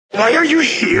Why are you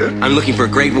here? I'm looking for a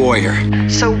great warrior.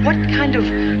 So what kind of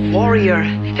warrior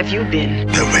have you been?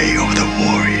 The way of the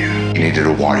warrior. He needed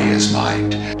a warrior's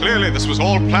mind. Clearly, this was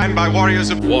all planned by warriors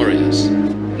of... Warriors.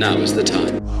 Now is the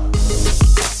time.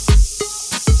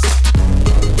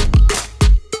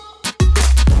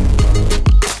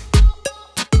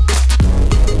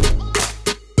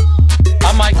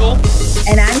 I'm Michael.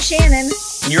 And I'm Shannon.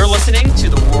 And you're listening to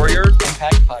the Warrior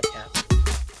Impact Podcast.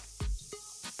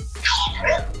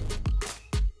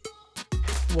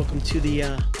 Welcome to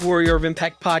the Warrior of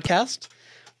Impact Podcast.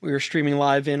 We are streaming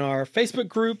live in our Facebook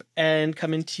group and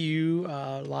coming to you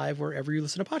live wherever you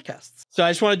listen to podcasts. So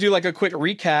I just want to do like a quick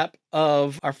recap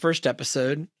of our first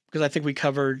episode because I think we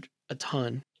covered a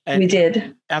ton. And we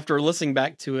did. After listening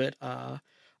back to it,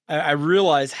 I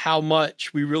realized how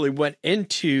much we really went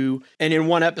into, and in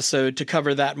one episode to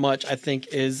cover that much, I think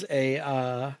is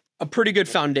a pretty good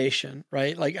foundation,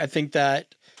 right? Like I think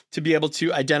that to be able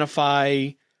to identify,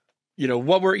 you know,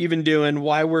 what we're even doing,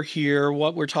 why we're here,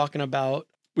 what we're talking about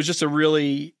was just a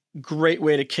really great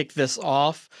way to kick this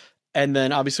off. And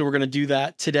then obviously we're going to do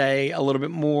that today a little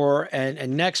bit more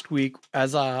and next week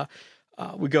as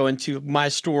we go into my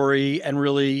story and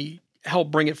really help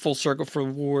bring it full circle for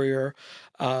Warrior.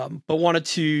 But wanted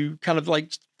to kind of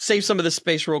like save some of the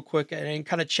space real quick and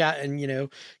kind of chat and, you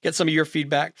know, get some of your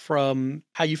feedback from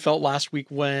how you felt last week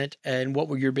went and what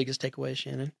were your biggest takeaways,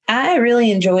 Shannon? I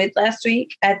really enjoyed last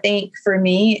week. I think for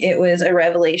me, it was a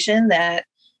revelation that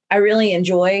I really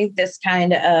enjoy this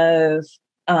kind of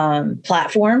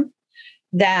platform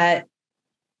that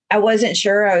I wasn't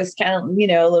sure. I was kind of, you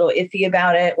know, a little iffy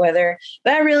about it,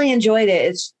 but I really enjoyed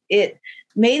it. It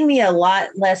made me a lot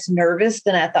less nervous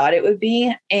than I thought it would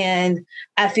be. And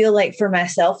I feel like for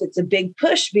myself, it's a big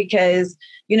push because,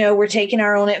 you know, we're taking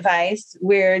our own advice.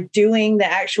 We're doing the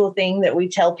actual thing that we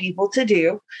tell people to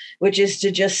do, which is to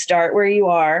just start where you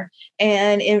are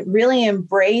and really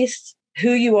embrace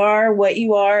who you are, what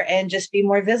you are, and just be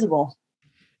more visible.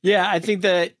 Yeah, I think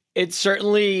that it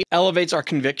certainly elevates our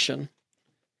conviction.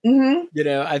 Mm-hmm. You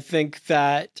know, I think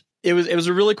that it was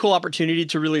a really cool opportunity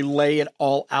to really lay it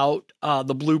all out,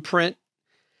 the blueprint.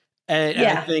 And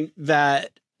I think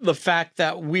that the fact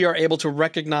that we are able to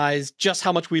recognize just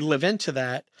how much we live into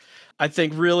that, I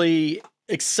think really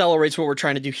accelerates what we're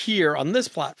trying to do here on this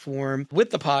platform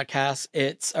with the podcast.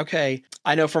 It's okay.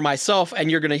 I know for myself, and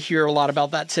you're going to hear a lot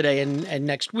about that today and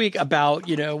next week about,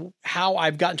 you know, how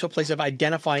I've gotten to a place of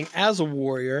identifying as a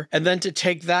warrior and then to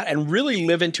take that and really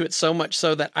live into it so much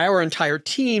so that our entire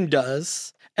team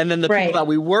does. And then the people that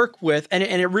we work with, and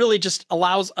it really just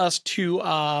allows us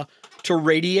to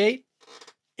radiate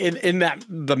in that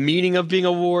the meaning of being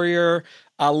a warrior,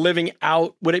 living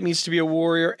out what it means to be a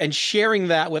warrior, and sharing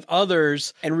that with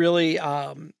others, and really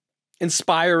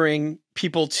inspiring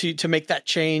people to make that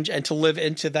change and to live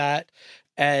into that.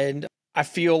 And I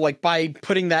feel like by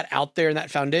putting that out there and that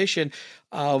foundation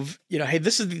of, you know, hey,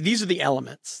 these are the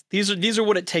elements. These are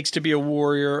what it takes to be a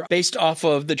warrior based off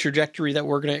of the trajectory that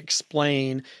we're going to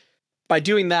explain. By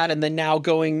doing that and then now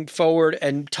going forward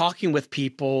and talking with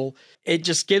people, it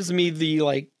just gives me the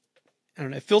I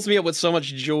don't know, it fills me up with so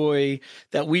much joy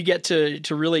that we get to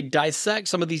really dissect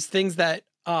some of these things that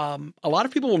a lot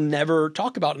of people will never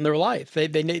talk about in their life. They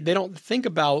don't think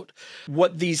about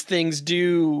what these things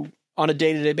do on a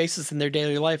day-to-day basis in their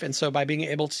daily life. And so by being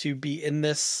able to be in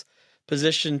this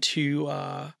position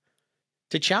to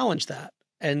challenge that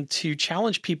and to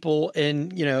challenge people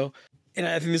in, you know, and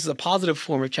I think this is a positive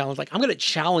form of challenge. Like, I'm going to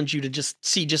challenge you to just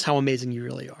see just how amazing you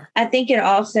really are. I think it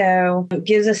also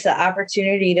gives us the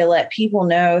opportunity to let people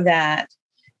know that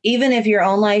even if your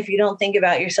own life, you don't think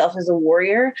about yourself as a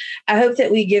warrior, I hope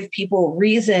that we give people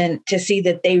reason to see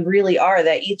that they really are,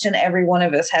 that each and every one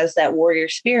of us has that warrior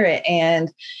spirit.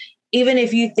 And even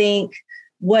if you think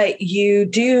what you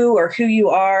do or who you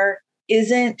are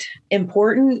isn't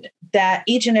important, that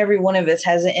each and every one of us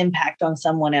has an impact on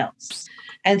someone else.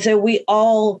 And so we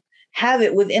all have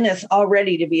it within us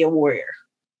already to be a warrior.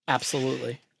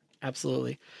 Absolutely.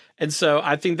 Absolutely. And so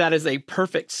I think that is a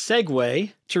perfect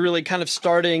segue to really kind of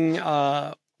starting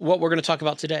what we're going to talk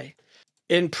about today.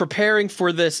 In preparing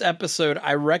for this episode,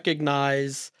 I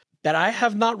recognize that I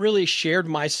have not really shared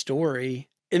my story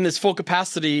in this full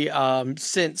capacity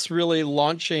since really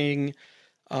launching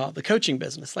the coaching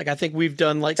business. Like, I think we've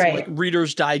done some like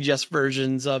Reader's Digest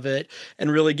versions of it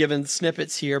and really given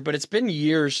snippets here, but it's been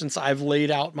years since I've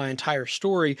laid out my entire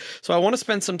story. So I want to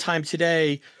spend some time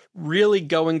today really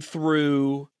going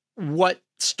through what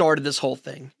started this whole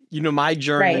thing. You know, my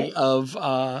journey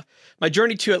my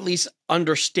journey to at least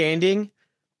understanding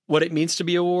what it means to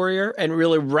be a warrior and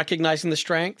really recognizing the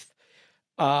strength.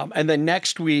 And then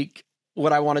next week,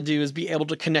 what I want to do is be able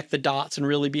to connect the dots and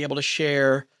really be able to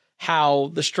share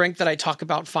how the strength that I talk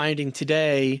about finding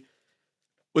today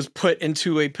was put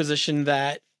into a position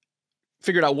that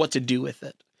figured out what to do with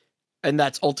it. And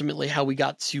that's ultimately how we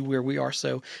got to where we are.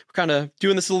 So we're kind of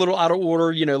doing this a little out of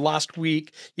order. Last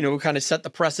week, we kind of set the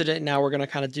precedent. Now we're going to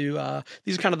kind of do,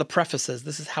 these are kind of the prefaces.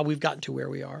 This is how we've gotten to where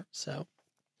we are. So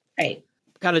right.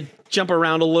 Kind of jump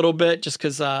around a little bit just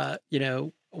because,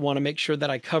 want to make sure that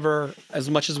I cover as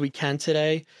much as we can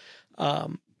today. But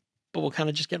we'll kind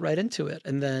of just get right into it.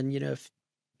 And then, if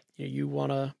you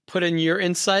want to put in your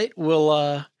insight,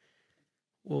 we'll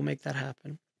make that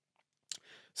happen.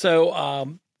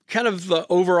 So, kind of the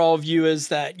overall view is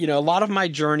that, a lot of my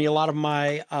journey, a lot of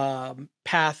my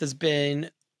path has been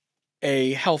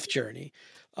a health journey.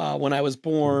 When I was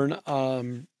born,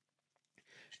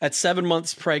 at 7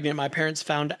 months pregnant, my parents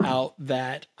found out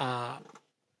that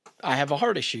I have a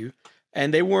heart issue,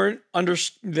 and they didn't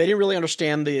really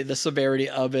understand the severity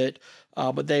of it.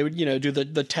 But they would, do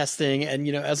the testing, and,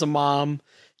 as a mom,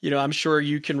 I'm sure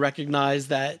you can recognize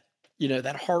that,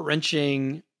 that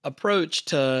heart-wrenching approach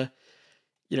to,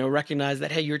 recognize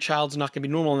that, hey, your child's not going to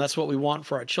be normal, and that's what we want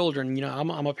for our children. I'm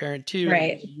a parent too.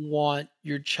 Right. You want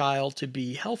your child to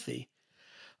be healthy.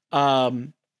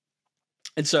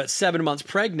 And so at 7 months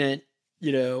pregnant,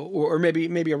 or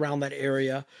maybe around that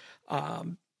area,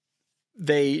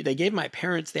 they gave my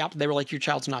parents the option. They were like, your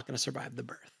child's not going to survive the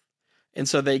birth. And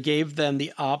so they gave them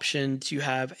the option to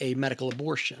have a medical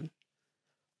abortion,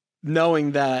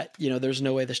 knowing that, there's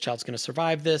no way this child's going to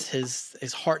survive this.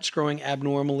 His heart's growing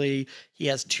abnormally. He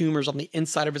has tumors on the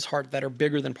inside of his heart that are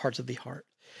bigger than parts of the heart.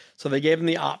 So they gave him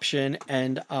the option.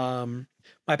 And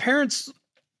my parents,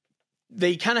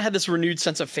 they kind of had this renewed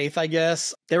sense of faith, I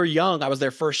guess. They were young. I was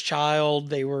their first child.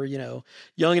 They were, young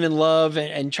and in love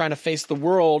and trying to face the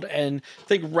world, and I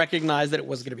think recognized that it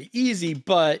wasn't going to be easy,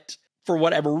 but for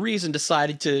whatever reason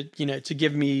decided to, to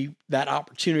give me that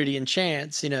opportunity and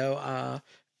chance.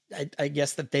 I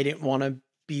guess that they didn't want to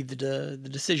be the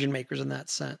decision makers in that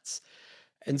sense.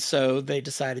 And so they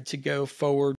decided to go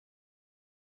forward.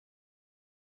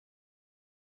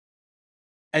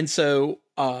 And so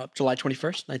July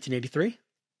 21st, 1983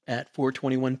 at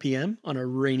 4:21 p.m. on a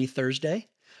rainy Thursday,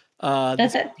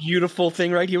 this beautiful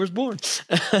thing right here was born.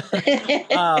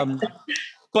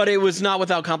 But it was not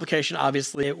without complication.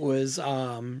 Obviously, it was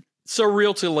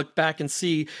surreal to look back and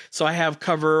see. So I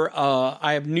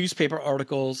have newspaper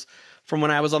articles from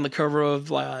when I was on the cover of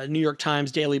New York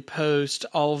Times, Daily Post.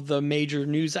 All of the major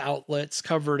news outlets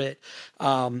covered it.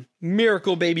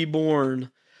 Miracle baby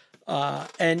born.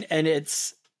 And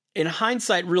it's, in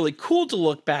hindsight, really cool to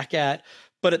look back at.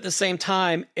 But at the same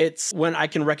time, it's when I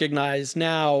can recognize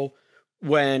now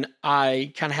when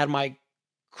I kind of had my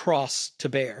cross to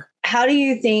bear. How do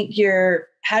you think your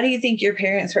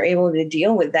parents were able to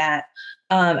deal with that?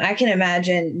 I can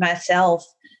imagine myself.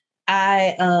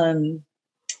 I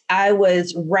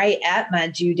was right at my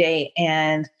due date,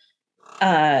 and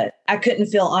I couldn't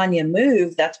feel Anya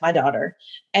move. That's my daughter.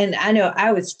 And I know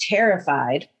I was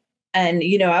terrified. And,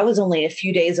 I was only a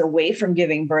few days away from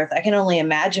giving birth. I can only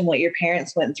imagine what your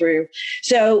parents went through.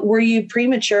 So were you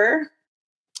premature?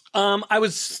 I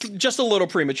was just a little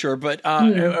premature, but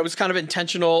it was kind of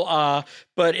intentional.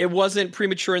 But it wasn't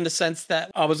premature in the sense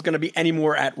that I was going to be any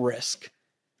more at risk.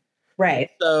 Right.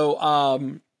 So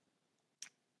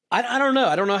I don't know.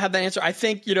 I don't know how to answer. I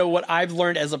think, what I've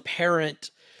learned as a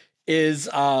parent is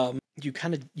you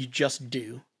just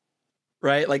do.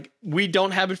 Right? Like, we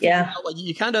don't have it figured out. Like,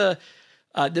 you kind of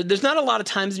there's not a lot of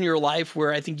times in your life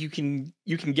where I think you can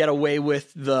get away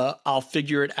with the "I'll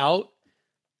figure it out"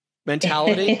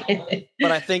 mentality.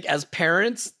 But I think as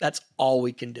parents, that's all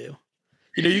we can do.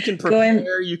 You can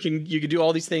prepare, you can do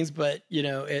all these things, but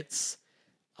it's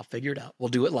 "I'll figure it out. We'll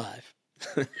do it live."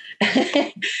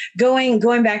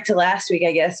 Going back to last week,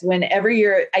 I guess, every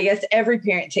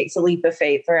parent takes a leap of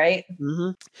faith, right?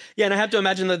 Mm-hmm. Yeah. And I have to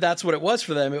imagine that that's what it was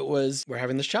for them. It was, we're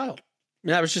having this child.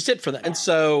 And that was just it for them. And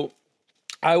so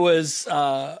I was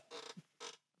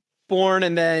born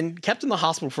and then kept in the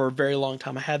hospital for a very long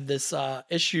time. I had this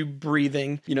issue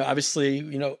breathing, obviously,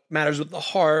 matters with the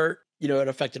heart. It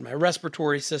affected my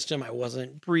respiratory system. I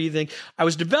wasn't breathing. I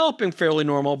was developing fairly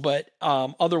normal, but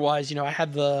otherwise, I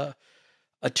had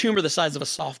a tumor the size of a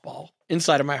softball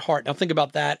inside of my heart. Now think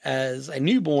about that as a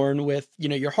newborn with,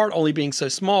 your heart only being so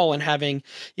small and having,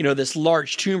 this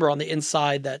large tumor on the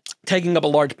inside that's taking up a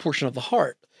large portion of the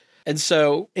heart. And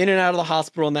so in and out of the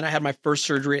hospital. And then I had my first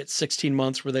surgery at 16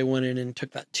 months where they went in and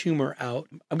took that tumor out.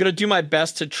 I'm going to do my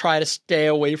best to try to stay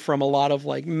away from a lot of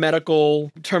like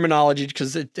medical terminology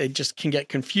because it just can get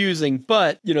confusing.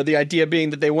 But, the idea being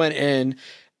that they went in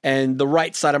and the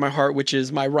right side of my heart, which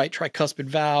is my right tricuspid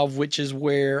valve, which is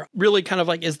where really kind of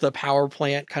like is the power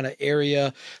plant kind of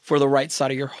area for the right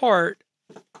side of your heart,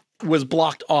 was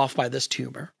blocked off by this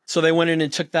tumor. So they went in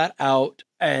and took that out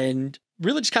and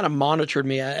really just kind of monitored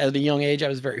me. At a young age, I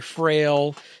was very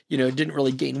frail, didn't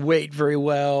really gain weight very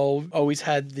well, always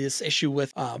had this issue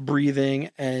with breathing.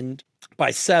 And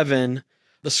by 7,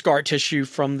 the scar tissue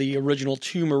from the original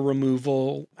tumor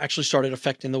removal actually started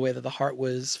affecting the way that the heart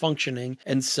was functioning.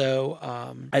 And so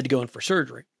I had to go in for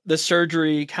surgery. This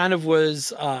surgery kind of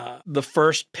was the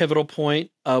first pivotal point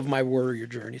of my warrior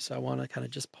journey. So I want to kind of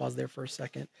just pause there for a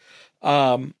second.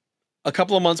 A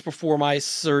couple of months before my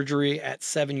surgery at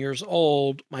 7 years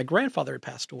old, my grandfather had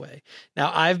passed away.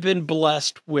 Now, I've been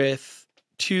blessed with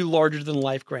 2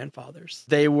 larger-than-life grandfathers.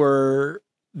 They were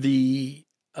the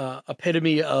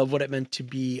epitome of what it meant to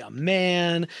be a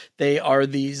man. They are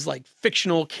these like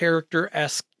fictional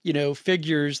character-esque,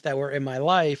 figures that were in my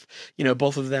life.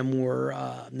 Both of them were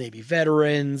Navy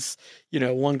veterans.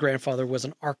 One grandfather was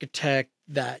an architect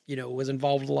that, was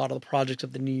involved with a lot of the projects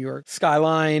of the New York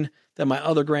skyline. Then my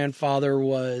other grandfather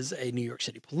was a New York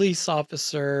City police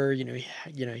officer.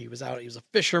 He was a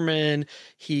fisherman.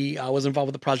 He was involved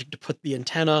with the project to put the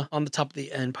antenna on the top of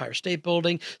the Empire State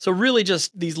Building. So really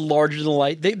just these larger than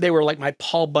life, they were like my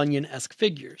Paul Bunyan-esque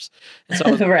figures. And so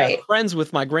I was right. friends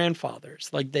with my grandfathers.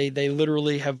 Like they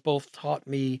literally have both taught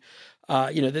me,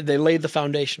 they laid the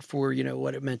foundation for,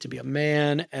 what it meant to be a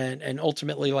man. And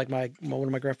ultimately, like one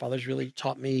of my grandfathers really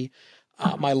taught me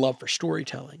my love for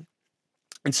storytelling.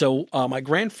 And so my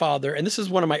grandfather, and this is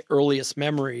one of my earliest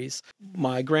memories,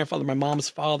 my grandfather, my mom's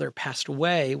father, passed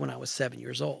away when I was 7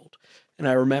 years old. And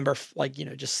I remember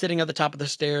just sitting at the top of the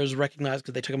stairs, recognized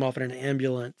because they took him off in an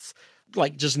ambulance,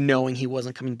 like just knowing he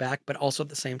wasn't coming back, but also at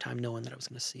the same time knowing that I was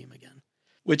going to see him again,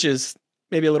 which is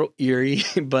maybe a little eerie,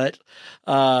 but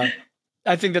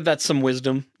I think that that's some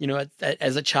wisdom.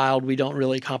 As a child, we don't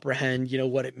really comprehend,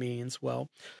 what it means.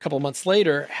 Well, a couple of months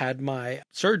later, had my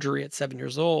surgery at 7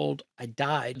 years old. I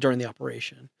died during the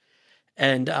operation.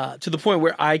 And to the point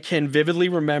where I can vividly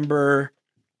remember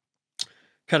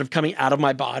kind of coming out of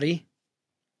my body,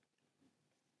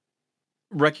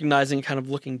 recognizing, kind of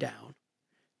looking down,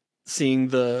 seeing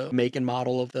the make and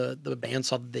model of the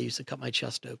bandsaw that they used to cut my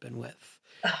chest open with.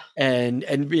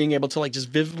 And being able to like just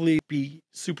vividly be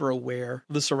super aware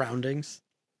of the surroundings.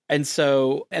 And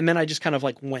then I just kind of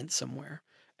like went somewhere.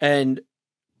 And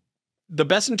the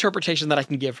best interpretation that I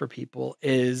can give for people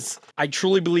is I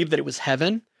truly believe that it was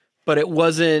heaven, but it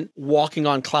wasn't walking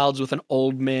on clouds with an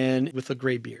old man with a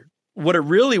gray beard. What it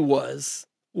really was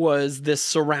this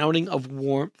surrounding of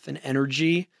warmth and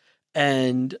energy.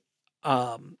 And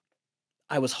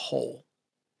I was whole.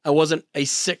 I wasn't a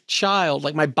sick child.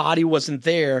 Like my body wasn't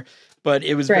there, but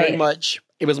it was very much,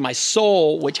 it was my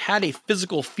soul, which had a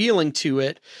physical feeling to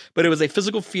it, but it was a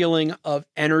physical feeling of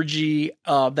energy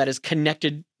that is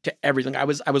connected to everything. I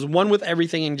was one with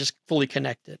everything and just fully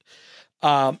connected.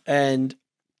 And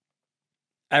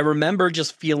I remember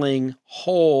just feeling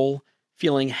whole,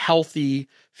 feeling healthy,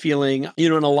 feeling,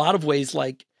 in a lot of ways,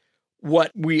 like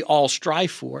what we all strive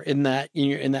for in that,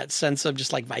 in that sense of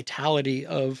just like vitality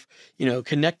of,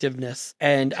 connectiveness.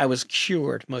 And I was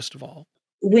cured most of all.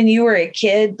 When you were a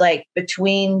kid, like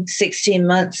between 16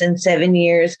 months and 7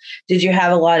 years, did you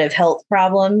have a lot of health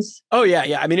problems? Oh yeah.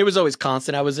 Yeah. I mean, it was always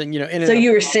constant. I was in, in so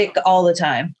you were sick all the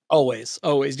time. Always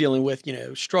dealing with,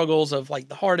 struggles of like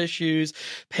the heart issues,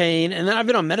 pain. And then I've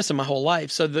been on medicine my whole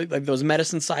life. So like those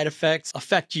medicine side effects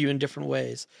affect you in different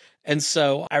ways. And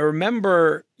so I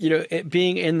remember, it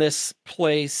being in this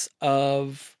place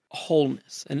of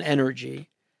wholeness and energy.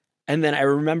 And then I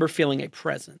remember feeling a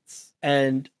presence.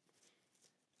 And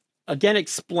again,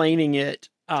 explaining it,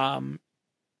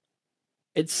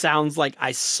 it sounds like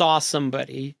I saw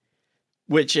somebody,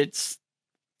 which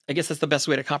I guess that's the best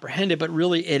way to comprehend it, but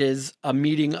really it is a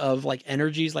meeting of like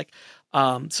energies. Like,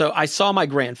 so I saw my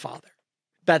grandfather.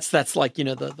 That's like,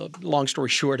 the long story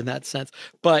short in that sense,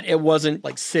 but it wasn't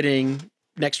like sitting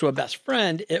next to a best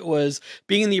friend. It was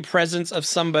being in the presence of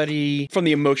somebody from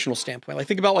the emotional standpoint. Like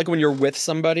think about like when you're with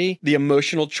somebody, the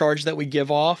emotional charge that we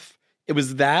give off, it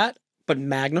was that, but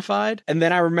magnified. And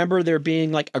then I remember there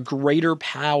being like a greater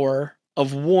power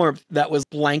of warmth that was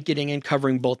blanketing and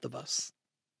covering both of us.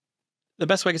 The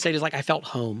best way I can say it is like I felt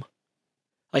home.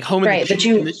 Like home in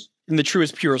the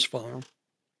truest, purest form.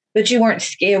 But you weren't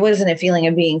scared. It wasn't a feeling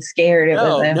of being scared.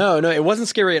 No, it wasn't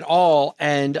scary at all.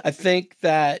 And I think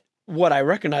that what I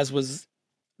recognized was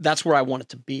that's where I wanted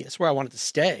to be. It's where I wanted to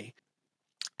stay.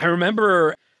 I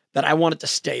remember that I wanted to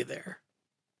stay there.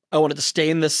 I wanted to stay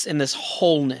in this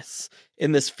wholeness,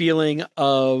 in this feeling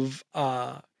of,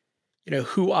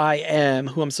 who I am,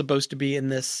 who I'm supposed to be in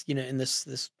this, in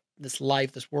this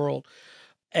life, this world.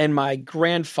 And my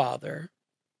grandfather,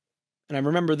 and I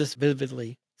remember this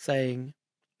vividly, saying,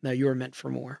 "No, you were meant for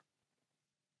more."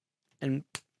 And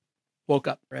woke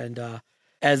up, and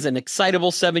as an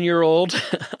excitable 7-year-old,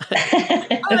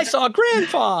 I saw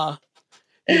Grandpa.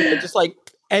 Just like,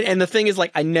 and the thing is,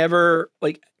 like, I never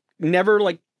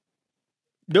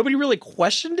nobody really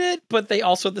questioned it, but they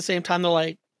also at the same time they're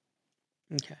like,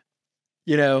 okay,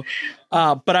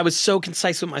 but I was so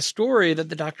concise with my story that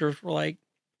the doctors were like,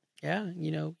 yeah,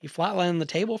 you flatlined on the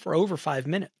table for over 5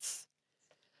 minutes.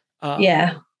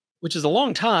 Yeah. Which is a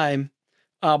long time.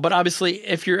 But obviously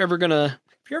if you're ever gonna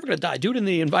die, do it in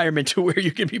the environment to where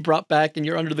you can be brought back and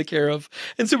you're under the care of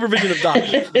and supervision of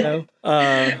doctors.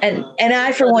 And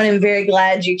I, for one, am very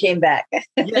glad you came back.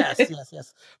 Yes.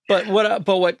 But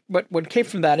what came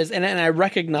from that is, and I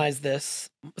recognize this,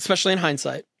 especially in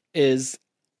hindsight, is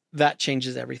that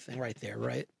changes everything right there,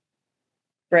 right?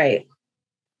 Right.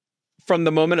 From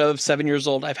the moment of 7 years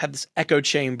old, I've had this echo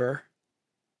chamber.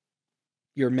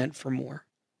 You're meant for more.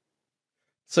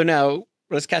 So now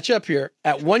let's catch up here.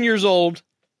 At 1 year old,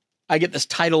 I get this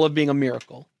title of being a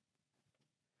miracle.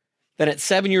 Then at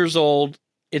 7 years old,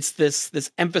 it's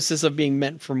this emphasis of being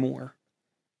meant for more.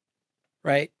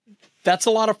 Right? That's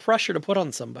a lot of pressure to put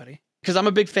on somebody. Because I'm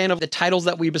a big fan of the titles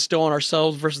that we bestow on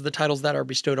ourselves versus the titles that are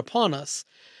bestowed upon us.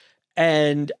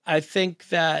 And I think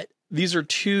that these are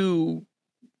two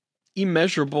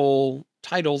immeasurable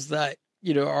titles that,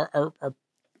 are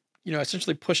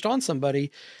essentially pushed on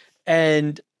somebody.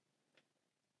 And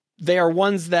they are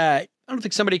ones that I don't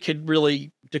think somebody could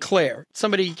really declare.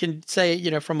 Somebody can say,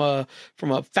 from a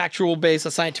factual base,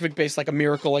 a scientific base, like a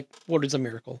miracle, like what is a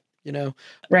miracle?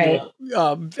 Right.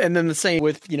 And then the same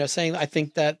with, saying, I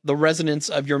think that the resonance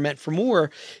of you're meant for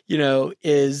more,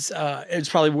 is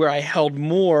probably where I held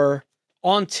more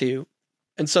onto.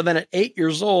 And so then at 8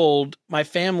 years old, my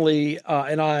family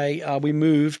and I, we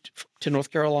moved to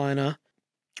North Carolina,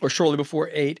 or shortly before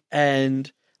 8,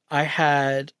 and I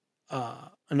had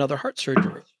another heart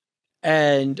surgery.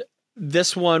 And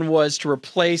this one was to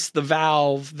replace the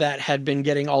valve that had been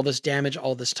getting all this damage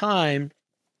all this time.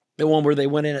 The one where they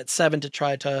went in at 7 to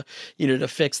try to, to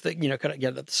fix the, kind of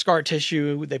get the scar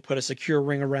tissue. They put a secure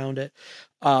ring around it.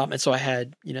 And so I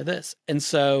had, this. And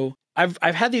so I've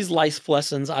had these life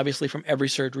lessons, obviously, from every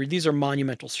surgery. These are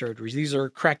monumental surgeries. These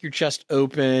are crack your chest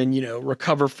open,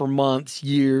 recover for months,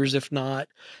 years, if not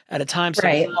at a time. So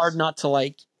It's hard not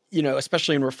to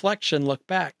especially in reflection, look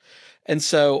back. And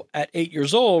so at 8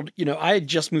 years old, I had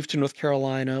just moved to North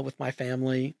Carolina with my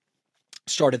family,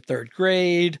 started 3rd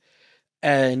grade,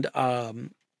 and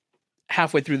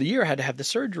halfway through the year, I had to have the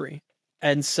surgery.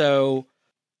 And so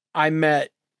I met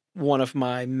one of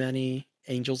my many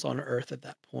angels on earth at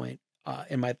that point,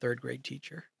 in my 3rd grade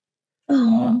teacher.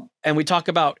 And we talk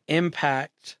about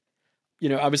impact.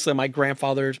 Obviously my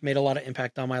grandfather's made a lot of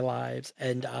impact on my lives.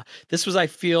 And this was, I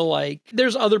feel like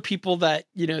there's other people that,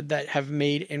 that have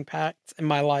made impacts in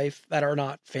my life that are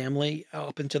not family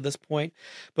up until this point.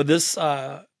 But this,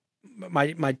 my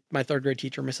 3rd grade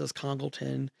teacher, Mrs.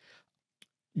 Congleton,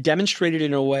 demonstrated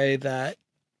in a way that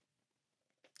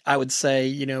I would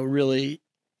say, really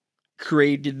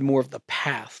created more of the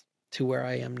path to where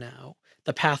I am now,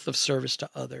 the path of service to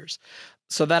others,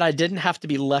 so that I didn't have to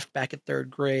be left back at 3rd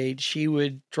grade. She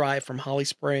would drive from Holly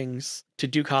Springs to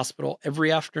Duke Hospital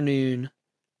every afternoon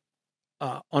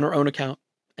on her own account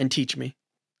and teach me.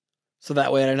 So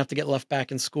that way I didn't have to get left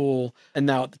back in school. And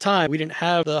now at the time, we didn't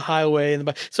have the highway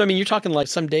and so, I mean, you're talking like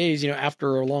some days,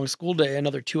 after a long school day,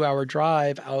 another 2-hour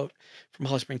drive out from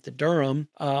Holly Springs to Durham.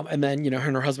 And then, her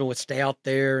and her husband would stay out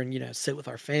there and, sit with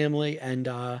our family. And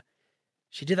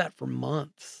she did that for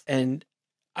months. And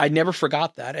I never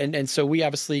forgot that. And so we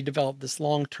obviously developed this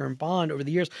long-term bond over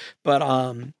the years. But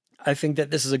I think that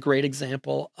this is a great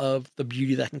example of the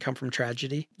beauty that can come from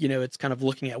tragedy. It's kind of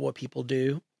looking at what people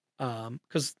do.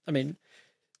 Because I mean,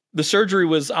 the surgery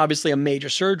was obviously a major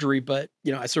surgery, but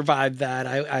I survived that.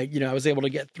 I was able to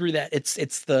get through that.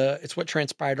 It's what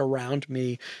transpired around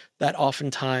me that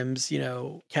oftentimes,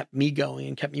 kept me going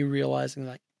and kept me realizing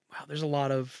like, wow, there's a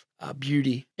lot of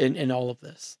beauty in all of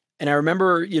this. And I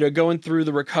remember, going through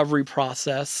the recovery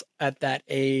process at that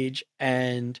age,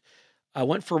 and I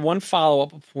went for one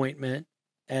follow-up appointment,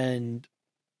 and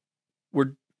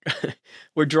we're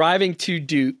driving to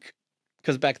Duke.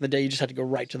 Because back in the day, you just had to go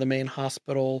right to the main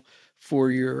hospital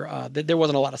for your, there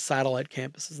wasn't a lot of satellite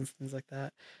campuses and things like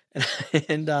that.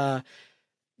 And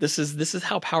this is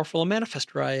how powerful a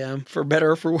manifestor I am, for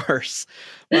better or for worse.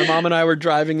 My mom and I were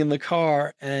driving in the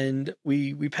car, and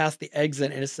we passed the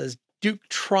exit, and it says Duke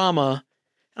Trauma.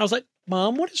 And I was like,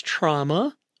 Mom, what is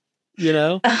trauma? You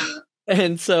know?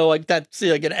 And so like that's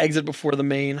like an exit before the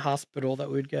main hospital that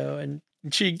we'd go. And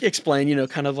she explained,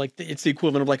 kind of like it's the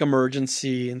equivalent of like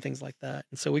emergency and things like that.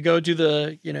 And so we go do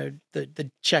the,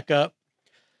 the checkup.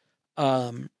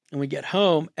 And we get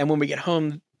home. And when we get home,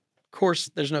 of course,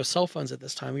 there's no cell phones at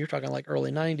this time. We were talking like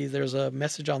early 90s. There's a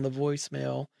message on the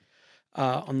voicemail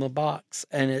on the box.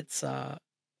 And it's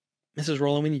Mrs.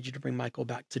 Rowland, we need you to bring Michael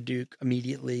back to Duke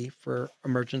immediately for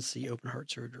emergency open heart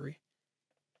surgery.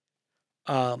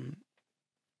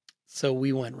 So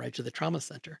we went right to the trauma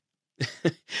center.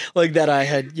 Like that I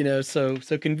had, so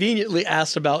conveniently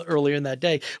asked about earlier in that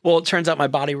day. Well, it turns out my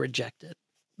body rejected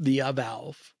the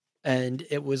valve and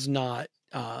it was not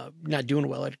doing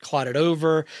well. It clotted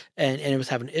over and it was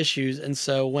having issues. And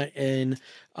so went in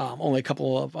only a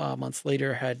couple of months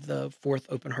later, had the 4th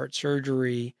open heart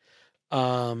surgery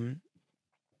to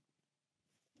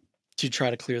try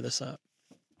to clear this up.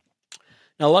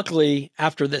 Now, luckily,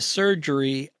 after this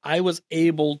surgery, I was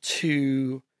able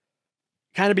to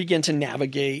kind of begin to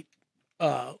navigate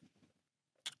the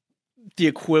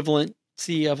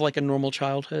equivalency of like a normal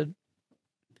childhood.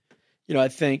 I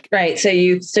think. Right. So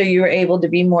you were able to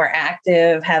be more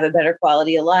active, have a better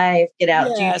quality of life, get out,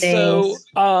 do things.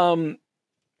 So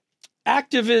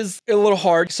active is a little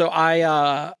hard. So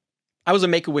I was a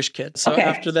Make-A-Wish kid. So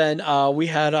after then, I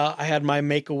had my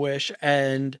Make-A-Wish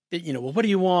and, well, what do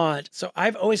you want? So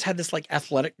I've always had this like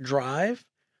athletic drive,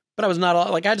 but I was not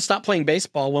like, I had to stop playing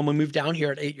baseball when we moved down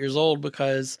here at 8 years old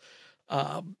because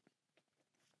I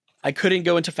couldn't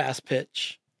go into fast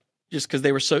pitch just because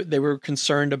they were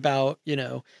concerned about,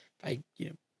 if I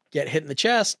get hit in the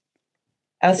chest.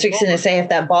 I was fixing to say if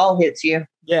that ball hits you.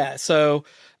 Yeah. So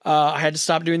I had to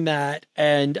stop doing that.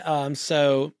 And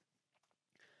so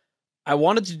I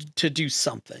wanted to do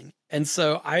something. And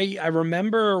so I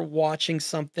remember watching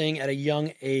something at a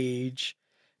young age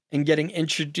and getting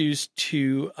introduced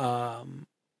to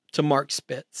Mark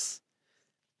Spitz,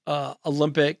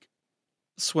 Olympic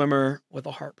swimmer with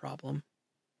a heart problem.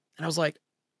 And I was like,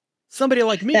 somebody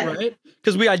like me, right?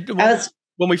 Because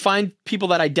when we find people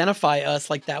that identify us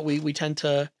like that, we tend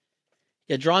to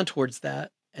get drawn towards that.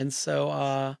 And so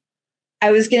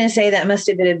I was going to say that must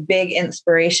have been a big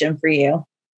inspiration for you.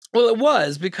 Well, it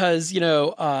was because,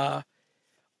 up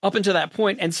until that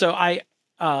point. And so I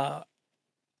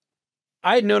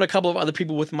had known a couple of other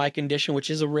people with my condition, which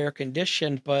is a rare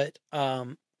condition, but at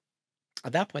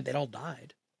that point they'd all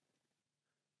died.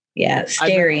 Yeah, it's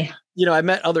scary. I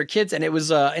met other kids and it was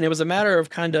a matter of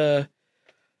kind of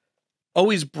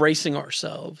always bracing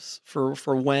ourselves for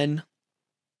when,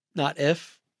 not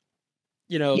if,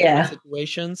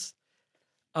 situations,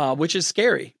 which is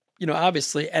scary.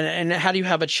 Obviously, and how do you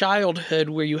have a childhood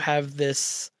where you have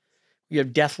death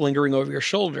lingering over your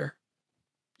shoulder?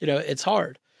 It's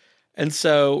hard. And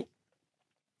so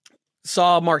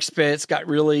saw Mark Spitz, got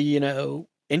really,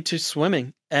 into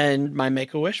swimming, and my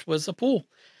Make-A-Wish was a pool.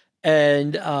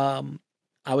 And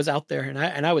I was out there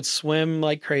and I would swim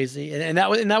like crazy. And that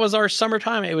was our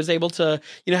summertime. It was able to,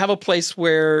 have a place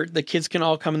where the kids can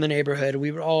all come in the neighborhood.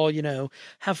 We would all,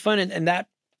 have fun. And that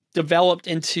developed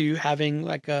into having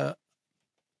like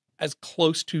as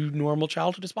close to normal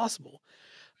childhood as possible.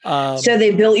 So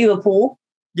they built you a pool?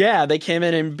 Yeah, they came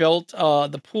in and built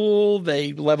the pool.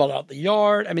 They leveled out the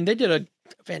yard. I mean, they did a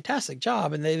fantastic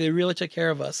job, and they really took care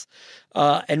of us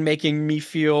and making me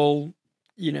feel,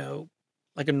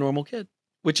 like a normal kid,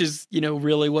 which is,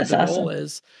 really what the goal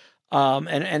is.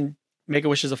 And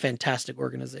Make-A-Wish is a fantastic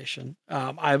organization.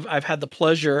 I've had the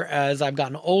pleasure as I've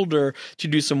gotten older to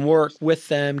do some work with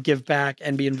them, give back,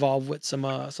 and be involved with some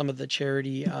of the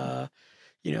charity,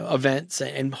 events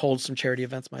and hold some charity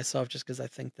events myself, just because I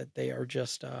think that they are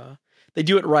just they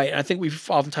do it right. And I think we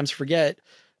oftentimes forget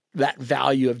that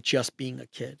value of just being a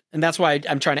kid, and that's why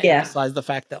I'm trying to emphasize the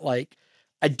fact that like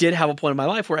I did have a point in my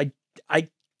life where I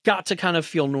got to kind of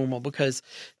feel normal, because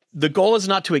the goal is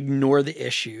not to ignore the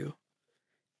issue.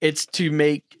 It's to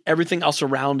make everything else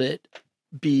around it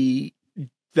be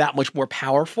that much more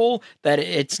powerful that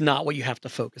it's not what you have to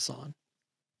focus on.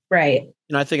 Right.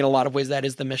 And I think in a lot of ways that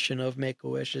is the mission of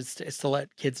Make-A-Wish, is to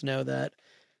let kids know that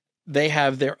they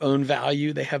have their own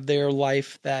value. They have their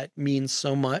life that means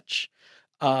so much.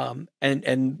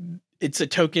 And it's a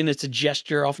token, it's a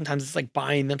gesture. Oftentimes it's like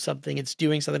buying them something. It's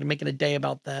doing something, making a day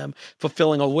about them,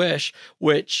 fulfilling a wish,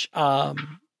 which,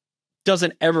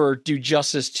 doesn't ever do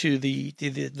justice to the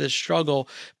struggle,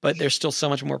 but there's still so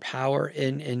much more power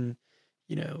in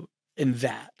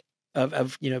that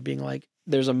of being like,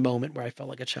 there's a moment where I felt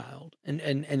like a child,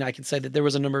 and I can say that there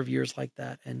was a number of years like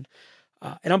that, and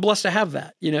I'm blessed to have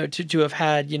that, to have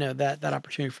had that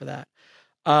opportunity for that.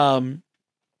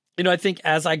 I think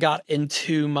as I got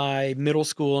into my middle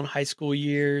school and high school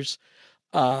years,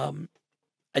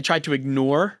 I tried to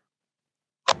ignore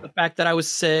the fact that I was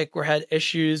sick or had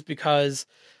issues because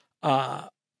I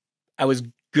was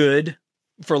good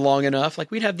for long enough. Like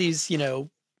we'd have these,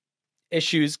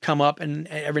 issues come up and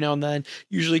every now and then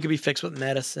usually could be fixed with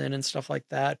medicine and stuff like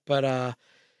that. But I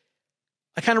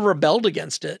kind of rebelled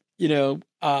against it.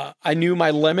 I knew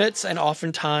my limits and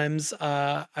oftentimes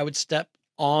I would step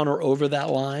on or over that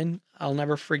line. I'll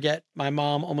never forget my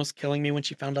mom almost killing me when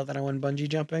she found out that I went bungee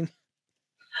jumping.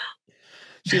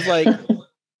 She's like,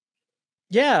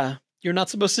 yeah, you're not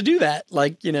supposed to do that.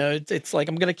 Like, it's like,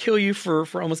 I'm going to kill you for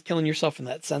almost killing yourself in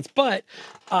that sense. But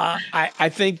I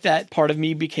think that part of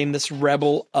me became this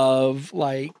rebel of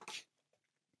like,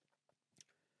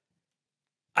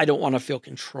 I don't want to feel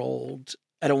controlled.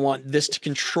 I don't want this to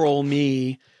control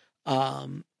me.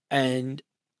 And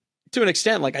to an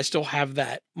extent, like I still have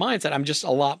that mindset. I'm just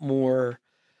a lot more,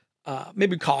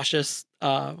 maybe cautious,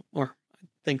 or I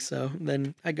think so.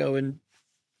 Then I go and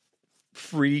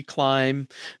free climb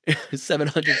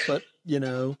 700 foot,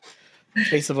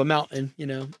 face of a mountain,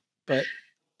 but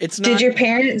it's not. Did your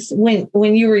parents,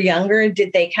 when you were younger,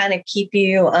 did they kind of keep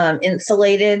you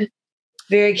insulated?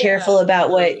 Very careful about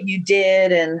what you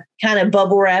did and kind of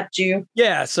bubble wrapped you.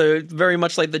 Yeah. So very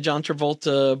much like the John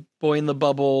Travolta Boy in the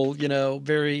Bubble,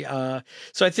 very,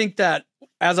 so I think that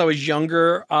as I was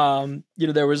younger,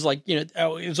 there was like, it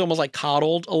was almost like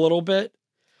coddled a little bit.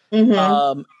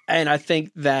 Mm-hmm. And I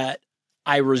think that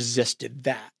I resisted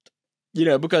that,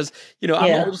 because,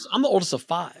 I'm the oldest of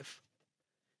 5.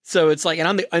 So it's like,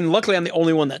 and luckily I'm the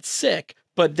only one that's sick.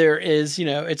 But there is,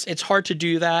 it's hard to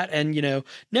do that. And,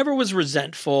 never was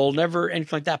resentful, never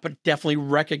anything like that, but definitely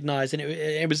recognized. And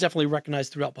it was definitely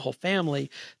recognized throughout the whole family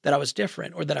that I was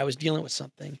different or that I was dealing with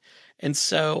something. And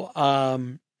so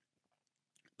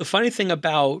the funny thing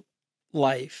about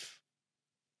life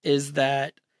is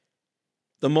that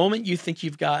the moment you think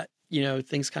you've got,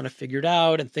 things kind of figured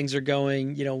out and things are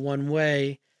going, one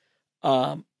way,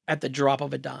 at the drop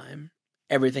of a dime,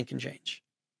 everything can change.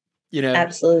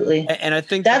 Absolutely. And I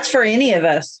think that's for any of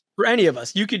us. For any of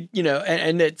us, you could,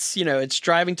 and it's, it's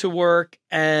driving to work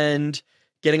and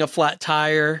getting a flat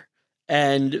tire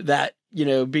and that,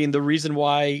 being the reason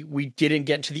why we didn't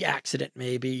get into the accident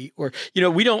maybe, or,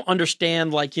 we don't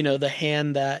understand like, the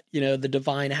hand that, the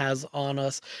divine has on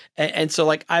us. And so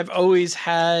like, I've always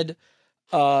had,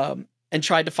 and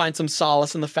tried to find some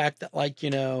solace in the fact that like,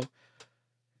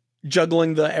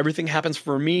 juggling the everything happens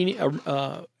for me,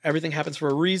 everything happens for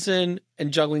a reason,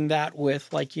 and juggling that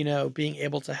with like, being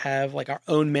able to have like our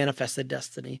own manifested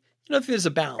destiny. I think there's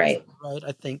a balance, right?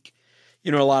 I think,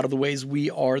 a lot of the ways we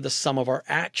are the sum of our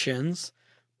actions,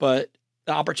 but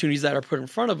the opportunities that are put in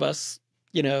front of us,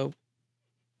 they're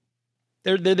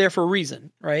there for a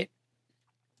reason, right?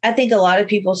 I think a lot of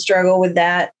people struggle with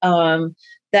that.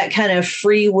 That kind of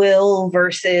free will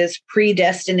versus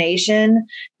predestination.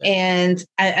 And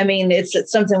I mean, it's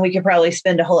something we could probably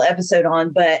spend a whole episode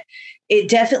on, but it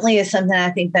definitely is something I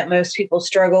think that most people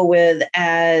struggle with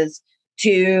as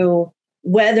to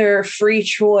whether free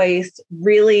choice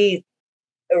really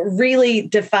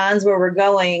defines where we're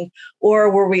going or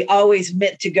were we always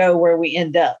meant to go where we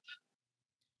end up.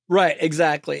 Right,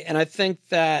 exactly. And I think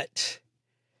that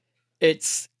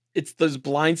it's those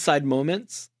blindside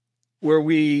moments where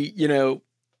we,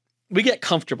 we get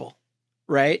comfortable,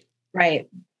 right? Right.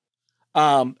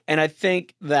 And I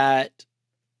think that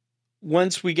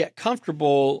once we get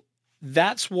comfortable,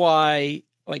 that's why,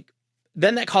 like,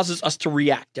 then that causes us to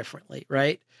react differently,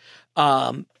 right?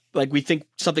 Like we think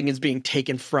something is being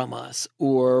taken from us,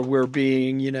 or we're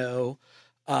being,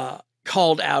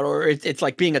 called out, or it's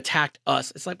like being attacked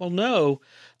us. It's like, well, no,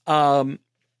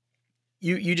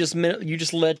 you just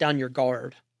let down your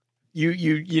guard.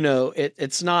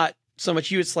 It's not so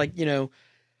much you, it's like,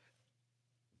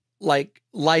 like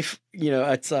life,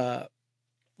 it's,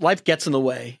 life gets in the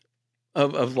way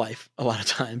of life a lot of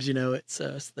times, it's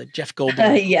the Jeff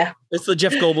Goldblum. Yeah. It's the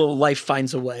Jeff Goldblum life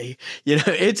finds a way,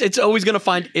 it's always going to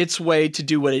find its way to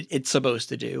do what it's supposed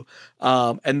to do.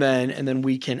 And then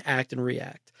we can act and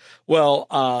react. Well,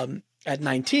 at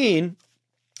 19,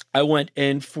 I went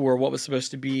in for what was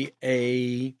supposed to be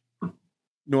a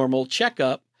normal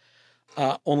checkup,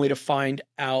 only to find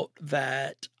out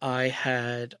that I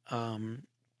had,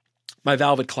 my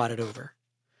valve had clotted over.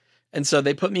 And so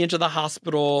they put me into the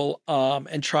hospital,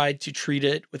 and tried to treat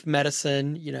it with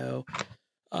medicine,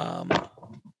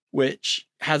 which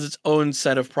has its own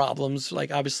set of problems.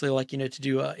 Like obviously, like, to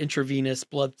do a intravenous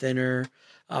blood thinner.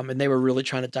 And they were really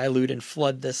trying to dilute and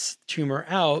flood this tumor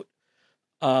out,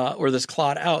 or this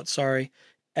clot out, sorry.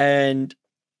 And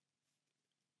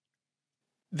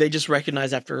they just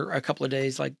recognized after a couple of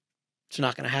days, like, it's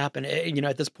not going to happen.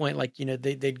 At this point, like,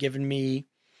 they'd given me,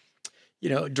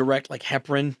 direct like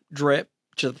heparin drip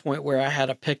to the point where I had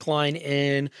a PICC line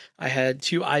in, I had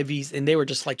 2 IVs, and they were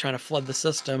just like trying to flood the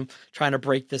system, trying to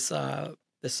break this up,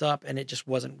 and it just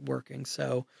wasn't working.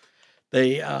 So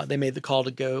they made the call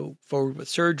to go forward with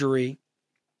surgery.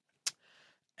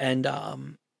 And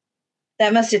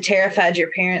that must have terrified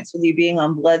your parents with you being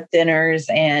on blood thinners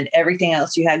and everything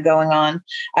else you had going on.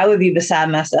 I would be beside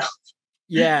myself.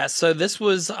 Yeah. So this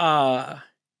was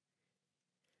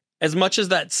as much as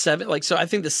that so I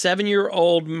think the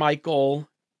 7-year-old Michael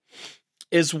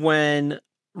is when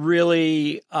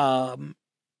really the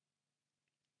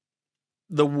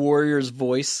warrior's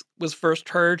voice was first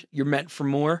heard. You're meant for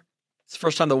more. It's the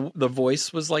first time the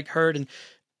voice was like heard. And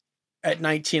at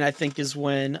 19, I think, is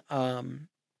when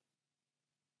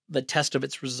the test of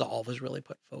its resolve was really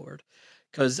put forward.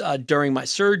 Because during my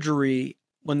surgery,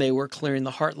 when they were clearing the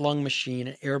heart-lung machine,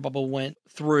 an air bubble went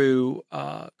through,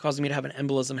 causing me to have an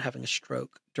embolism and having a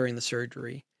stroke during the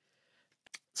surgery.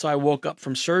 So I woke up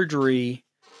from surgery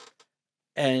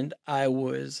and I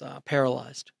was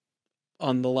paralyzed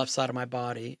on the left side of my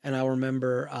body. And I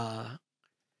remember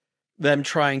them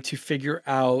trying to figure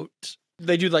out,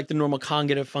 they do like the normal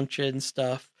cognitive function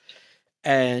stuff.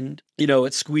 And,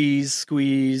 it's squeeze,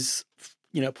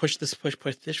 push this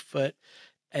foot.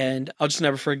 And I'll just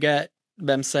never forget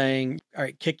them saying, all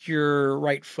right, kick your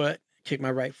right foot, kick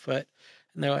my right foot.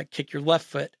 And they're like, kick your left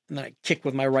foot. And then I kick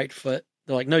with my right foot.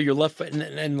 They're like, no, your left foot.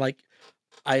 And like,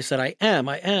 I said, I am.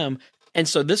 And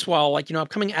so this while, like, I'm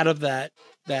coming out of that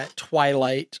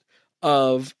twilight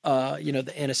of,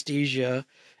 the anesthesia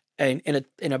and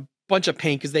in a bunch of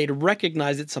pain because they'd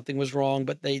recognized that something was wrong,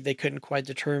 but they couldn't quite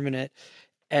determine it.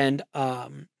 And,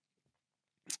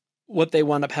 what they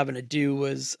wound up having to do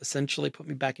was essentially put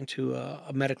me back into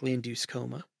a medically induced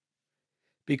coma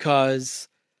because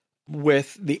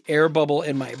with the air bubble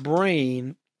in my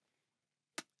brain,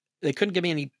 they couldn't give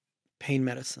me any pain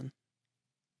medicine.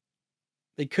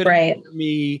 They couldn't give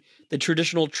me the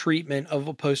traditional treatment of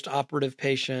a post-operative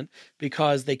patient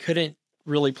because they couldn't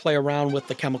really play around with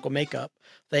the chemical makeup.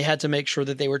 They had to make sure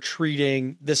that they were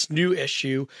treating this new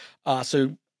issue.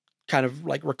 So kind of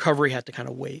like recovery had to kind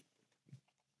of wait.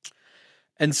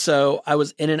 And so I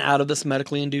was in and out of this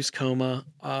medically induced coma.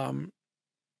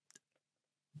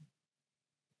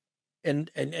 And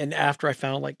after I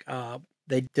found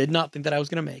they did not think that I was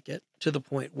going to make it, to the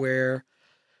point where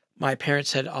my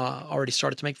parents had already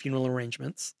started to make funeral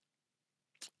arrangements.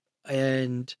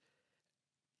 And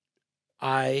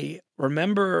I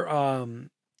remember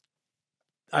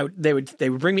they would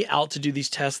bring me out to do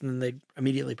these tests and then they'd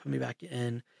immediately put me back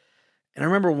in. And I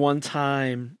remember one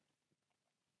time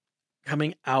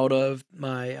coming out of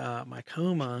my my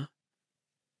coma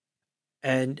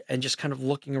and just kind of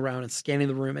looking around and scanning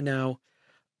the room, and now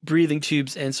breathing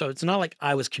tubes in. So it's not like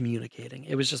I was communicating.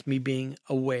 It was just me being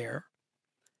aware.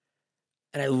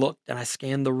 And I looked and I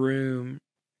scanned the room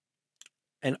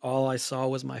and all I saw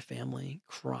was my family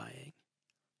crying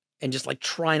and just like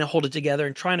trying to hold it together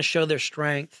and trying to show their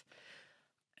strength.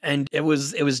 And it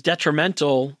was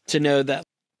detrimental to know that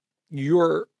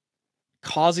you're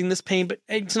causing this pain, but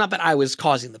it's not that I was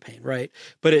causing the pain, right?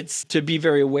 But it's to be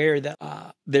very aware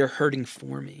that they're hurting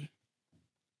for me.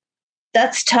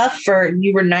 That's tough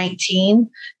you were 19.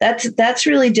 That's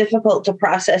really difficult to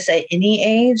process at any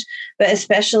age, but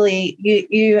especially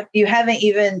you haven't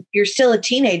even, you're still a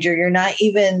teenager. You're not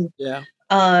even, you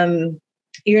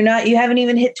haven't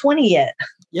even hit 20 yet.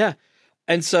 Yeah.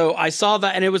 And so I saw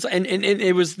that and it was, and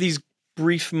it was these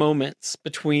brief moments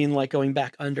between like going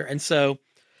back under. And so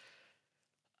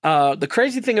the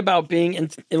crazy thing about being in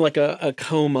like a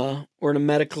coma or in a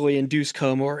medically induced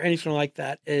coma or anything like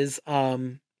that is,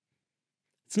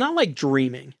 it's not like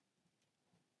dreaming.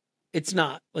 It's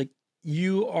not like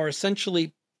you are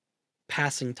essentially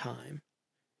passing time.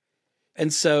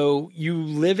 And so you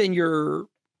live in your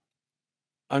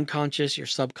unconscious, your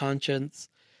subconscious.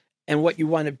 And what you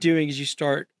wind up doing is you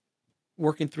start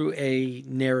working through a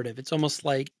narrative. It's almost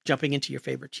like jumping into your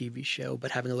favorite TV show,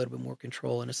 but having a little bit more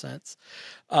control in a sense.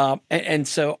 And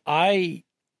so I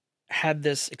had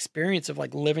this experience of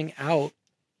like living out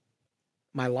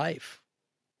my life.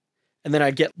 And then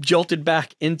I get jolted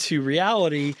back into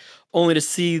reality only to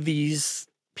see these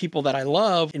people that I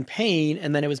love in pain.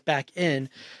 And then it was back in.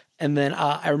 And then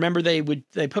I remember they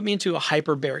put me into a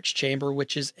hyperbarics chamber,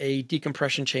 which is a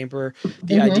decompression chamber.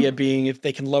 The idea being if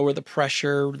they can lower the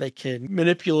pressure, they can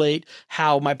manipulate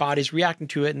how my body's reacting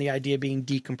to it. And the idea being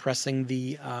decompressing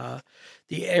the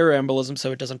air embolism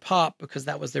so it doesn't pop, because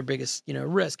that was their biggest,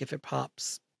 risk. If it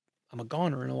pops, I'm a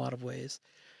goner in a lot of ways.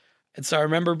 And so I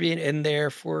remember being in there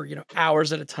for,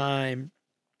 hours at a time.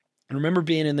 And remember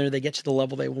being in there, they get to the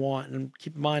level they want. And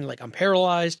keep in mind, like, I'm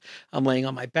paralyzed. I'm laying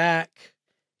on my back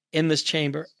in this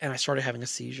chamber, and I started having a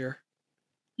seizure.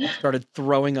 Started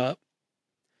throwing up.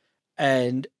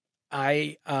 And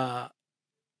I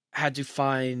had to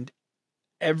find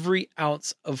every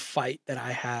ounce of fight that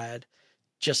I had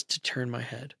just to turn my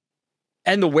head.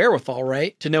 And the wherewithal,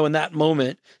 right? To know in that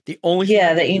moment, the only thing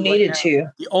that you needed to.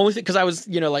 The only thing, because I was,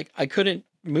 like, I couldn't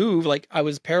move. Like, I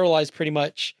was paralyzed pretty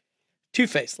much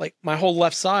two-faced, like my whole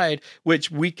left side,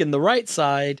 which weakened the right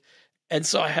side. And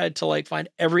so I had to, like, find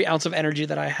every ounce of energy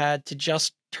that I had to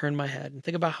just turn my head. And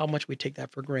think about how much we take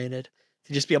that for granted,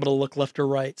 to just be able to look left or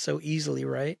right so easily,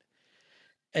 right?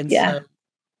 And so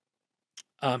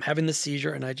having the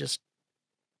seizure, and I just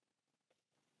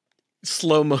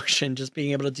slow motion, just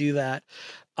being able to do that.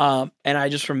 And I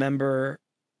just remember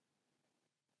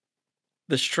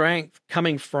the strength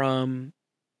coming from,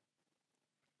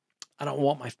 I don't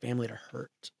want my family to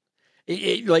hurt.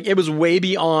 It was way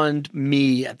beyond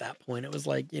me at that point. It was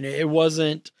like, it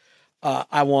wasn't,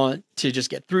 I want to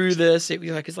just get through this. It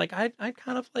was like, I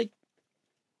kind of like,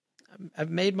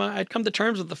 I'd come to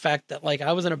terms with the fact that, like,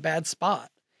 I was in a bad spot.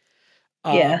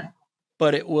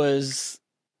 But it was,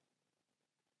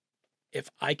 if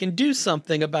I can do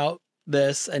something about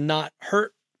this and not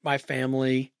hurt my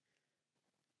family,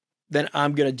 then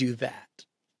I'm going to do that,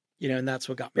 and that's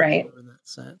what got me through in that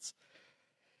sense.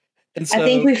 And so, I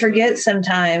think we forget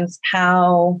sometimes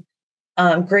how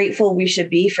grateful we should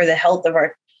be for the health of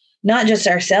not just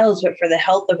ourselves, but for the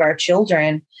health of our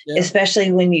children,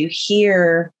 especially when you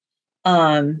hear,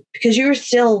 because you were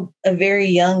still a very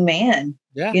young man,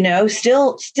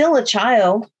 still a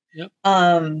child. Yep.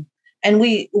 And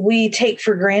we take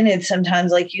for granted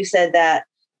sometimes, like you said, that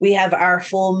we have our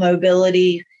full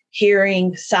mobility,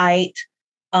 hearing, sight,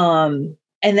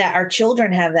 and that our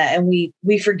children have that. And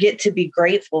we forget to be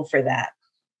grateful for that.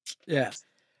 Yeah.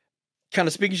 Kind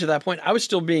of speaking to that point, I was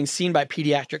still being seen by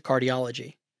pediatric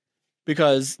cardiology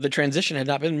because the transition had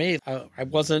not been made. I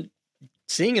wasn't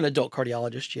seeing an adult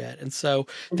cardiologist yet. And so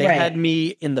they had me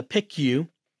in the PICU.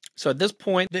 So at this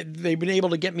point, they've been able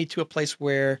to get me to a place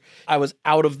where I was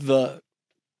out of the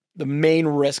main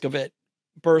risk of it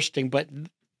bursting, but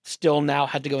still now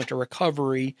had to go into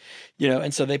recovery,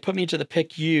 and so they put me into the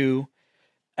PICU,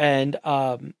 and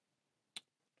I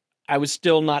was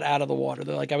still not out of the water.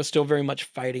 They're like, I was still very much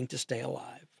fighting to stay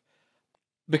alive,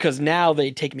 because now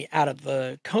they take me out of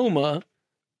the coma,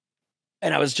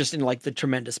 and I was just in, like, the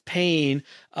tremendous pain.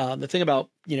 The thing about,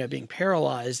 being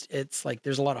paralyzed, it's like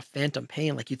there's a lot of phantom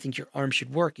pain. Like, you think your arm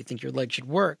should work, you think your leg should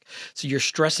work. So you're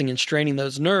stressing and straining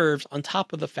those nerves on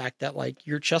top of the fact that, like,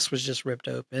 your chest was just ripped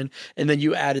open. And then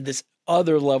you added this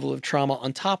other level of trauma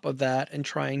on top of that, and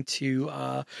trying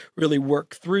to really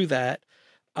work through that.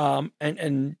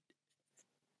 And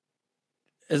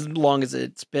as long as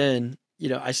it's been,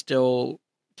 I still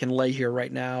can lay here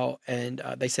right now, and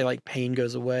they say, like, pain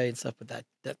goes away and stuff, but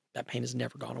that pain has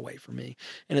never gone away for me.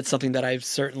 And it's something that I've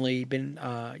certainly been,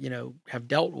 have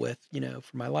dealt with,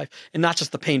 for my life, and not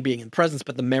just the pain being in presence,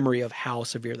 but the memory of how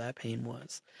severe that pain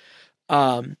was.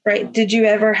 Right. Did you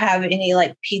ever have any,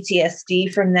 like,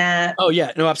 PTSD from that? Oh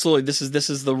yeah, no, absolutely. This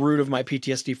is the root of my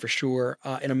PTSD for sure,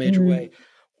 in a major way.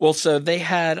 Well, so they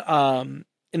had,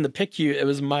 in the PICU, it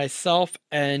was myself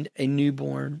and a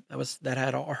newborn that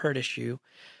had a heart issue,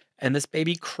 and this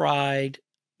baby cried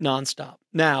nonstop.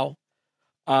 Now,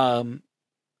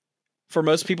 for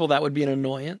most people that would be an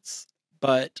annoyance,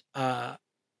 but I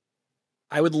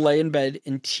would lay in bed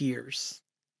in tears,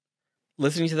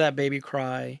 listening to that baby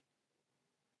cry,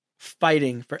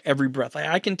 fighting for every breath.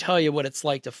 I can tell you what it's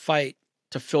like to fight,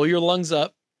 to fill your lungs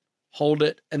up, hold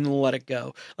it, and then let it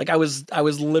go. Like, I was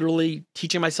literally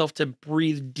teaching myself to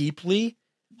breathe deeply,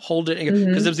 hold it,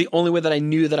 because it was the only way that I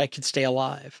knew that I could stay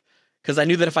alive. Because I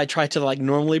knew that if I tried to, like,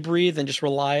 normally breathe and just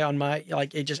rely on my,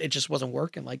 like, it just wasn't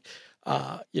working. Like,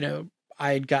 I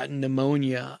had gotten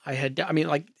pneumonia.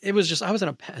 It was just, I was in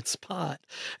a bad spot.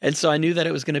 And so I knew that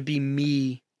it was going to be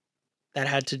me that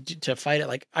had to fight it.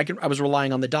 Like, I was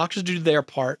relying on the doctors to do their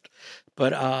part,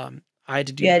 but I had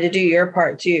to do. You had to do your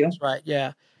part too. That's right.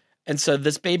 Yeah. And so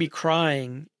this baby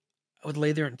crying, I would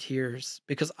lay there in tears,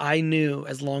 because I knew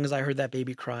as long as I heard that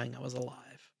baby crying, I was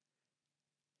alive.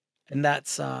 And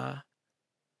that's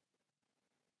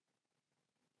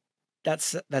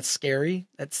scary.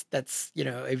 That's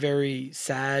a very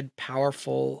sad,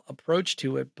 powerful approach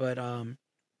to it. But I'm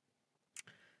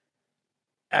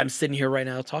sitting here right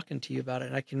now talking to you about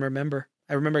it, and I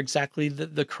remember exactly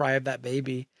the cry of that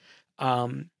baby.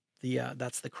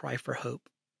 That's the cry for hope.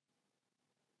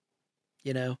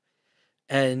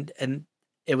 And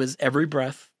it was every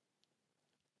breath,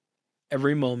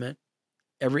 every moment,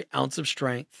 every ounce of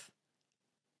strength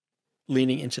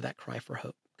leaning into that cry for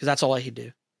hope. Because that's all I could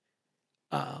do.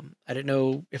 I didn't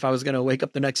know if I was going to wake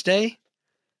up the next day.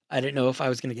 I didn't know if I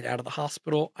was going to get out of the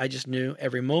hospital. I just knew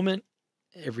every moment,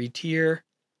 every tear,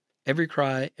 every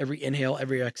cry, every inhale,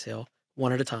 every exhale,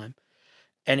 one at a time.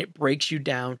 And it breaks you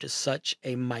down to such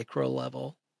a micro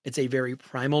level. It's a very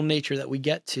primal nature that we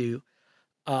get to,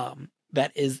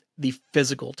 that is the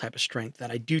physical type of strength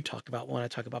that I do talk about when I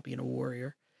talk about being a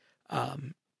warrior.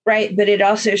 Right. But it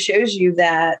also shows you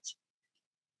that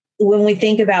when we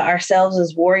think about ourselves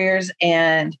as warriors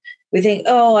and we think,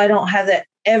 oh, I don't have that,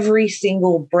 every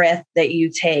single breath that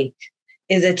you take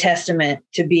is a testament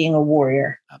to being a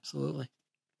warrior. Absolutely.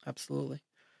 Absolutely.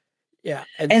 Yeah.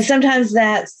 And sometimes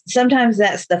that's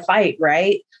the fight,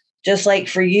 right? Just like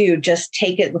for you, just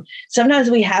take it. Sometimes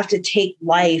we have to take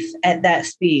life at that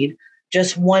speed.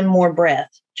 Just one more breath,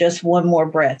 just one more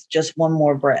breath, just one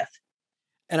more breath.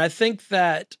 And I think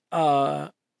that, and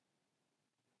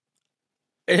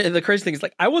the crazy thing is,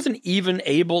 like, I wasn't even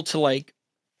able to, like,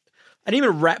 I didn't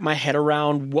even wrap my head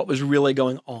around what was really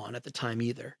going on at the time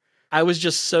either. I was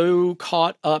just so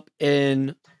caught up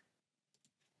in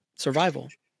survival.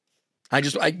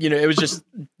 It was just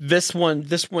this one,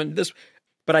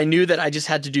 but I knew that I just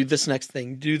had to do this next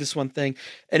thing, do this one thing.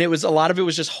 And a lot of it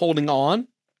was just holding on,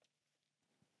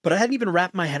 but I hadn't even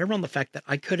wrapped my head around the fact that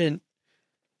I couldn't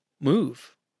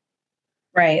move.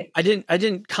 Right. I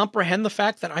didn't comprehend the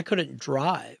fact that I couldn't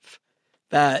drive,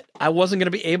 that I wasn't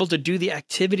going to be able to do the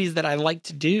activities that I like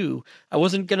to do. I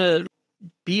wasn't going to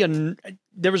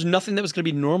there was nothing that was going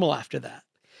to be normal after that.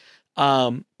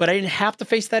 But I didn't have to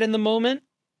face that in the moment,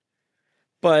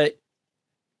 but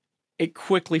it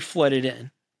quickly flooded in.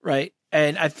 Right.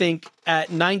 And I think at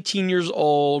 19 years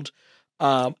old,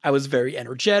 I was very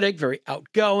energetic, very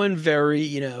outgoing,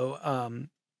 very, a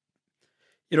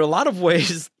lot of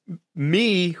ways,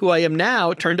 me, who I am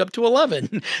now, turned up to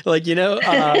 11.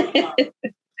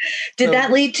 Did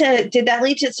that lead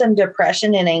to some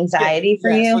depression and anxiety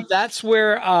for you? So that's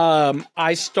where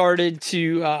I started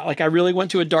to I really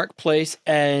went to a dark place,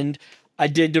 and I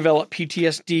did develop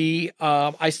PTSD.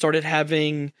 I started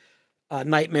having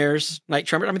nightmares, night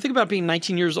tremors. I mean, think about being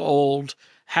 19 years old,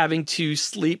 having to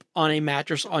sleep on a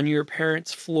mattress on your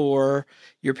parents' floor,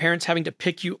 your parents having to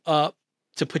pick you up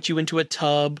to put you into a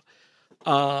tub,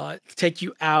 take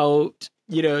you out,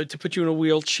 to put you in a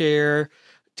wheelchair,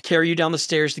 to carry you down the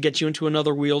stairs to get you into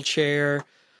another wheelchair.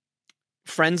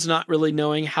 Friends not really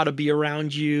knowing how to be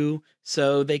around you,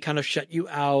 so they kind of shut you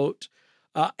out.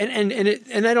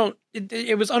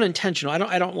 It was unintentional.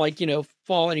 I don't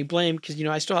fall any blame, because,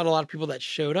 I still had a lot of people that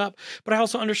showed up, but I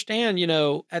also understand,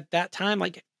 at that time,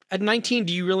 like at 19,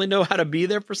 do you really know how to be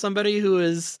there for somebody who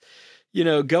is,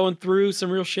 going through some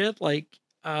real shit? Like,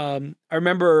 I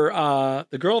remember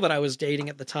the girl that I was dating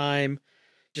at the time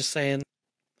just saying,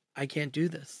 I can't do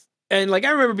this. And like, I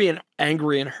remember being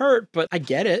angry and hurt, but I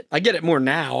get it. I get it more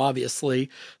now, obviously.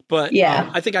 But yeah,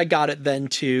 I think I got it then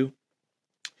too.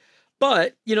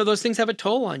 But, those things have a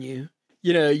toll on you.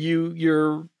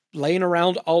 You're laying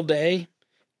around all day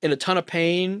in a ton of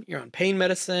pain. You're on pain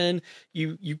medicine.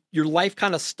 Your life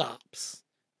kind of stops.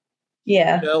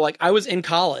 Yeah. Like, I was in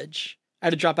college. I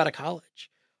had to drop out of college.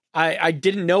 I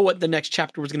didn't know what the next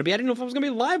chapter was going to be. I didn't know if I was going to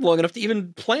be alive long enough to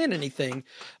even plan anything.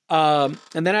 And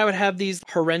then I would have these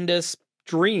horrendous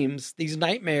dreams, these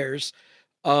nightmares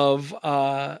of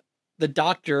the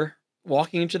doctor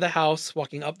walking into the house,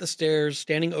 walking up the stairs,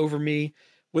 standing over me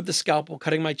with the scalpel,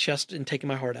 cutting my chest and taking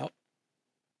my heart out.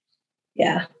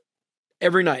 Yeah.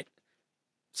 Every night.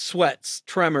 Sweats,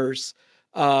 tremors,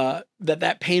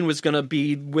 that pain was going to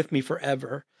be with me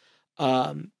forever.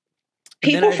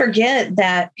 People forget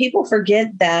that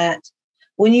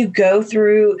when you go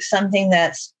through something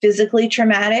that's physically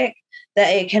traumatic, that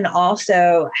it can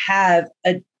also have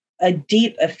a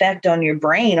deep effect on your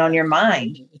brain, on your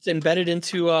mind. It's embedded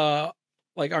into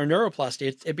like our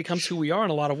neuroplasty. It becomes who we are in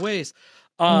a lot of ways.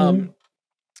 And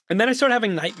then I started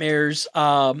having nightmares.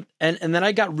 And then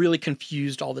I got really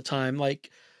confused all the time.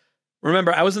 Like,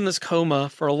 remember, I was in this coma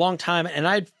for a long time, and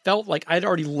I felt like I'd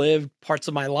already lived parts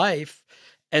of my life.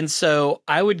 And so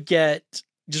I would get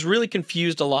just really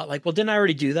confused a lot. Like, well, didn't I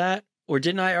already do that? Or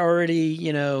didn't I already,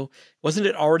 wasn't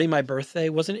it already my birthday?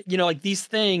 Wasn't it, like these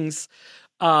things.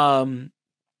 And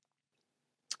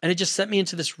it just sent me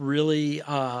into this really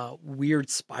weird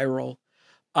spiral.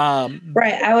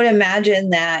 Right. I would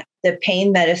imagine that the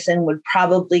pain medicine would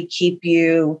probably keep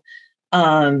you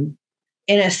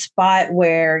in a spot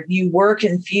where you were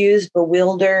confused,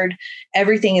 bewildered,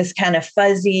 everything is kind of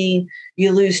fuzzy,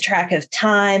 you lose track of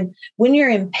time. When you're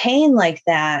in pain like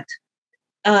that,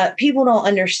 people don't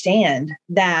understand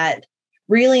that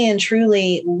really and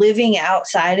truly living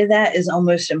outside of that is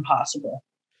almost impossible.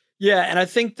 Yeah. And I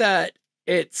think that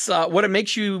it's what it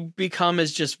makes you become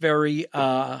is just very,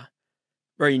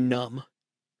 very numb.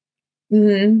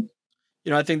 Mm-hmm.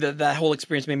 I think that whole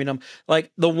experience made me numb.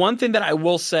 Like, the one thing that I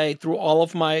will say through all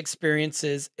of my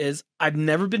experiences is I've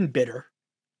never been bitter.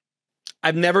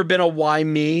 I've never been a why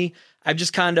me. I've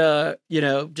just kind of,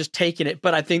 just taken it.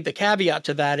 But I think the caveat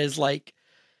to that is like,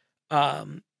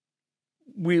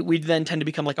 we then tend to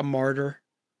become like a martyr.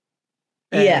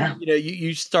 And,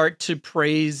 you start to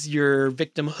praise your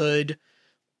victimhood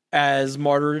as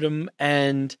martyrdom,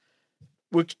 and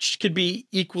which could be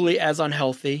equally as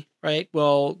unhealthy, right?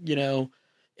 Well,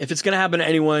 if it's going to happen to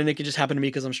anyone, it could just happen to me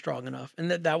because I'm strong enough.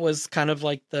 And that was kind of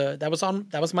like that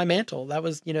was my mantle. That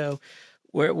was,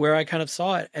 where I kind of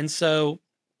saw it. And so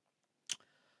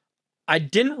I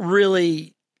didn't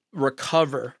really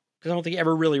recover, because I don't think I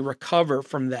ever really recover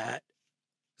from that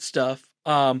stuff.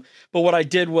 But what I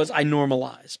did was I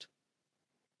normalized.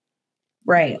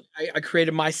 Right. I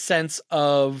created my sense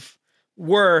of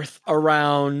worth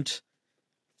around,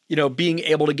 being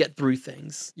able to get through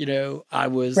things. I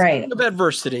was of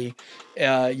adversity.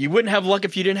 You wouldn't have luck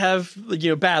if you didn't have,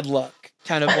 bad luck,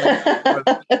 kind of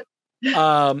like,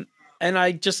 and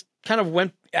I just kind of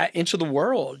went into the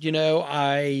world.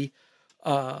 I,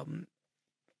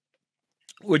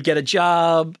 would get a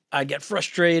job, I'd get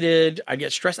frustrated, I'd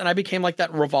get stressed, and I became like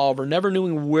that revolver, never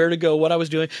knowing where to go, what I was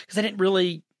doing, because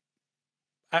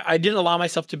I didn't allow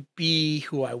myself to be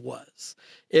who I was.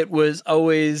 It was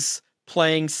always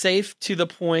playing safe to the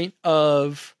point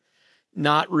of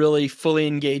not really fully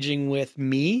engaging with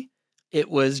me. It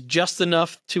was just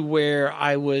enough to where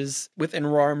I was within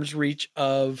arm's reach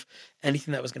of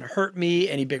anything that was going to hurt me,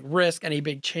 any big risk, any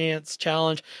big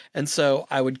challenge. And so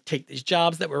I would take these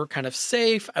jobs that were kind of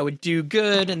safe. I would do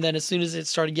good. And then as soon as it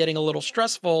started getting a little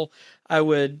stressful, I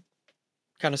would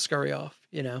kind of scurry off,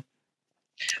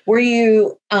 Were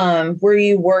you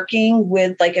working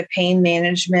with like a pain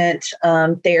management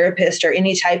therapist or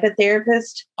any type of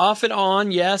therapist? Off and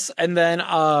on, yes. And then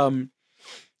a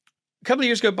couple of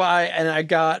years go by, and I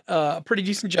got a pretty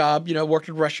decent job. Worked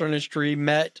in the restaurant industry.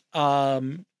 Met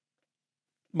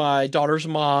my daughter's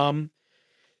mom.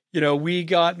 We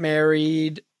got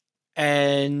married,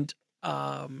 and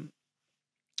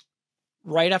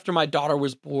right after my daughter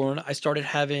was born, I started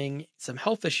having some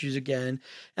health issues again.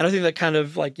 And I think that kind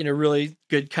of like, really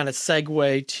good kind of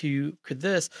segue to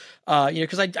this,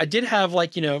 because I did have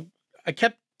like,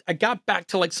 I got back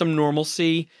to like some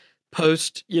normalcy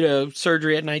post,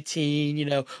 surgery at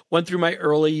 19, went through my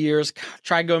early years,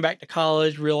 tried going back to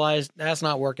college, realized that's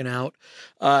not working out.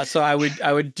 So I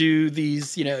would do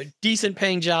these, decent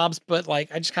paying jobs, but like,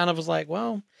 I just kind of was like,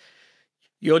 well,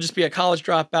 you'll just be a college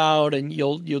dropout and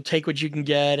you'll take what you can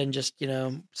get and just,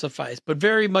 suffice. But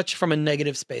very much from a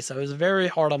negative space. I was very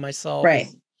hard on myself. Right.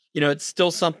 It's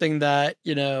still something that,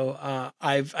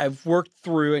 I've worked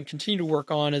through and continue to work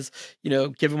on, is,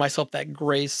 giving myself that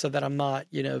grace so that I'm not,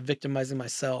 victimizing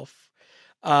myself.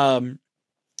 To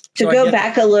go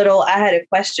back a little, I had a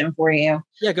question for you.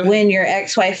 Yeah, go ahead. When your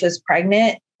ex-wife was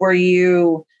pregnant, were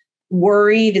you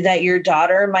worried that your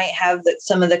daughter might have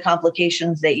some of the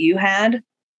complications that you had?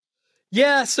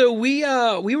 Yeah, so we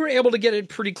were able to get it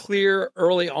pretty clear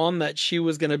early on that she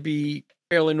was going to be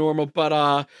fairly normal, but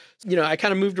I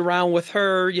kind of moved around with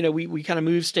her. We kind of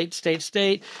moved state to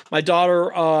state. My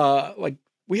daughter,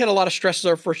 we had a lot of stresses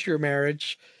our first year of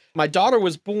marriage. My daughter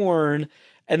was born,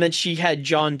 and then she had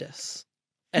jaundice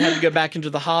and had to go back into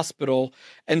the hospital,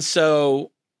 and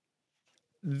so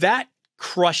that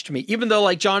crushed me, even though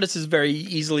like jaundice is very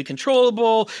easily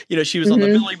controllable. She was on the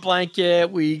Billy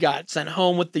blanket. We got sent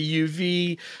home with the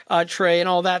UV tray and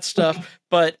all that stuff.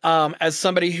 But as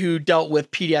somebody who dealt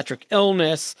with pediatric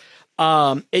illness,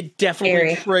 it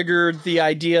definitely triggered the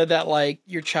idea that like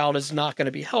your child is not going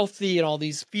to be healthy and all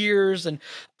these fears. And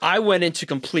I went into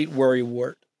complete worry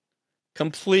wart.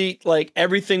 Complete, like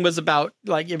everything was about,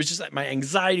 like, it was just like my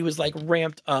anxiety was like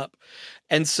ramped up.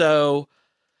 And so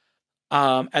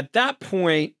at that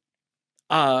point,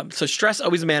 so stress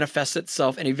always manifests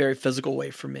itself in a very physical way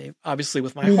for me. Obviously,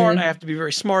 with my heart, I have to be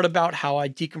very smart about how I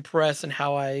decompress and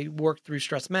how I work through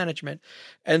stress management.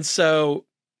 And so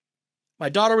my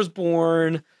daughter was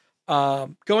born,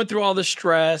 going through all the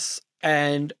stress,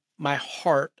 and my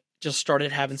heart just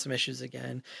started having some issues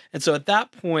again. And so at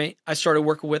that point, I started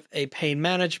working with a pain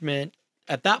management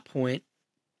at that point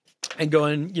and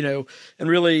going, and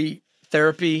really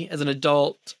therapy as an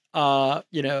adult,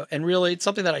 and really it's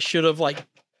something that I should have like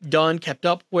done, kept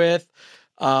up with.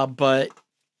 But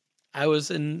I was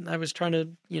trying to,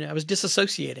 I was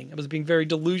disassociating. I was being very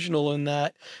delusional in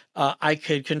that I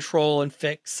could control and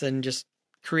fix and just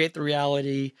create the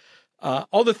reality.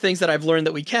 All the things that I've learned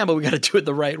that we can, but we got to do it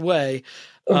the right way.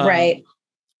 Right.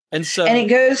 And so, and it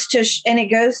goes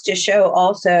to show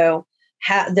also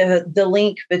how the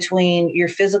link between your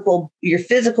physical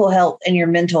health and your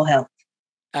mental health.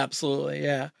 Absolutely.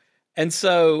 Yeah. And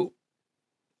so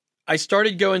I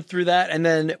started going through that. And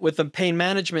then with the pain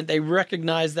management, they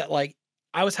recognized that like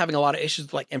I was having a lot of issues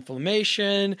with like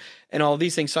inflammation and all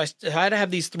these things. So I had to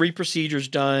have these 3 procedures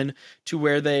done to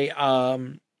where they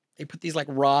put these like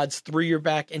rods through your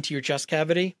back into your chest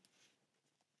cavity.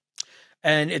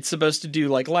 And it's supposed to do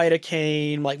like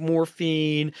lidocaine, like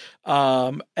morphine.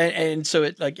 And so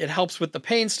it helps with the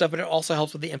pain stuff, but it also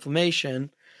helps with the inflammation.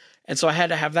 And so I had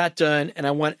to have that done. And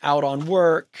I went out on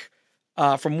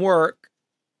from work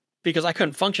because I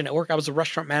couldn't function at work. I was a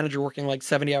restaurant manager working like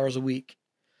 70 hours a week.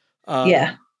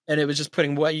 Yeah. And it was just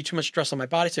putting way too much stress on my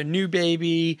body. So new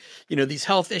baby, these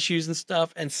health issues and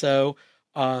stuff. And so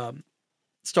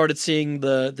started seeing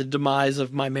the demise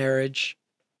of my marriage,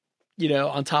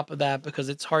 on top of that, because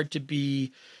it's hard to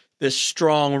be this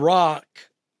strong rock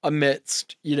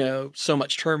amidst, so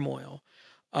much turmoil.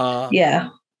 Yeah.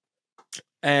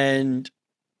 And,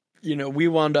 we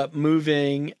wound up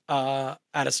moving out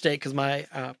of state because my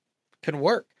couldn't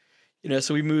work,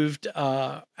 so we moved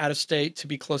out of state to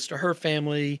be close to her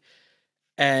family.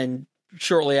 And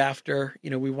shortly after,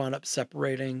 we wound up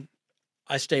separating.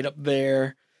 I stayed up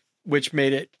there, which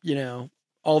made it,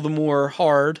 all the more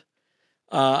hard.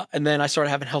 And then I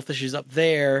started having health issues up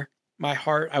there.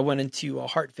 I went into a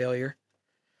heart failure.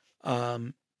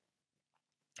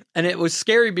 And it was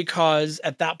scary because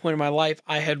at that point in my life,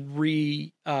 I had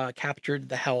captured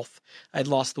the health. I'd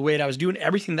lost the weight. I was doing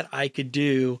everything that I could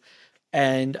do.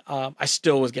 And I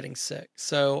still was getting sick.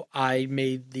 So I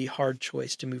made the hard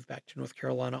choice to move back to North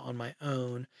Carolina on my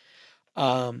own.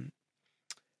 But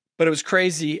it was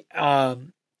crazy how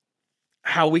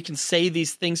we can say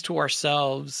these things to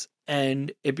ourselves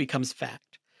and it becomes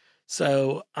fact.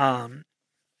 So I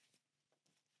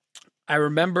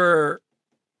remember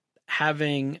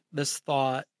having this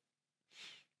thought,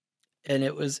 and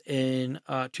it was in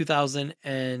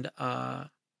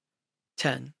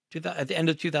 2010, at the end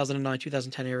of 2009,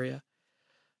 2010 area.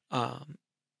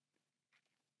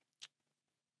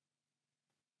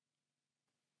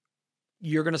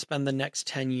 You're going to spend the next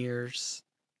 10 years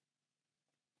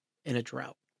in a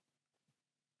drought.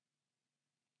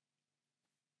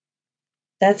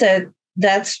 That's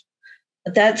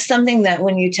something that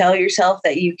when you tell yourself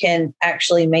that you can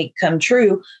actually make come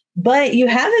true, but you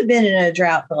haven't been in a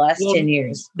drought for the last 10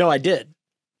 years. No, I did.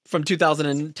 From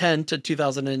 2010 to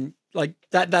 2000 and like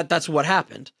that's what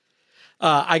happened.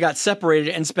 I got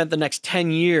separated and spent the next 10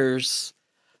 years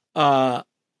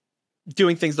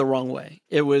doing things the wrong way.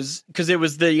 It was because it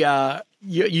was the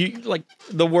you like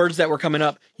the words that were coming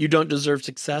up. You don't deserve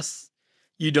success.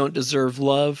 You don't deserve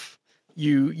love.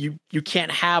 You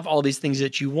can't have all these things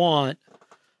that you want.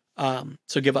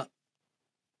 So give up.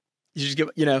 You just give,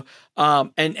 and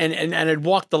I'd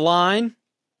walk the line,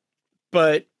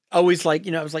 but always like,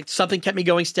 it was like something kept me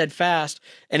going steadfast.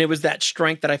 And it was that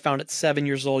strength that I found at 7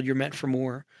 years old. You're meant for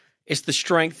more. It's the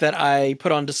strength that I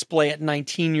put on display at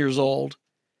 19 years old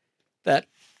that,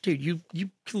 dude, you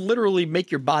can literally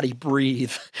make your body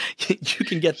breathe. You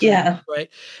can get through it, right?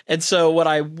 And so what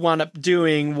I wound up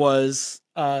doing was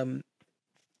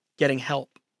getting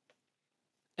help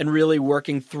and really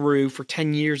working through. For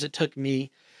 10 years, it took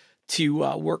me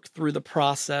to work through the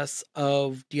process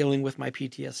of dealing with my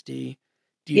PTSD.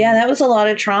 That was a lot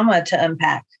of trauma to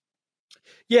unpack.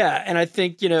 Yeah, and I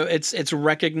think it's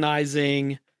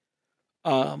recognizing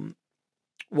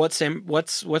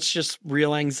what's just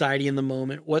real anxiety in the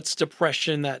moment, what's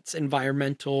depression that's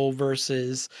environmental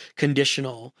versus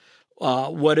conditional.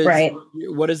 What's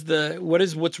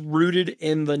rooted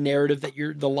in the narrative that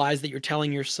the lies that you're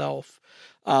telling yourself,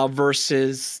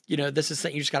 versus, this is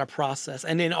something you just got to process.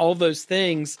 And in all those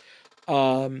things,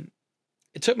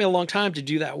 it took me a long time to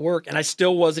do that work. And I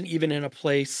still wasn't even in a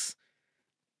place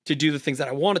to do the things that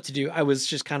I wanted to do. I was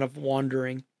just kind of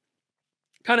wandering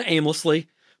kind of aimlessly,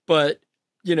 but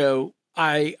what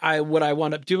I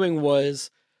wound up doing was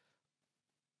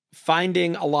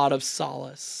finding a lot of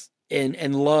solace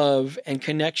and love and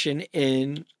connection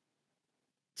in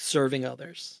serving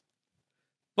others.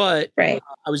 But right.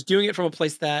 I was doing it from a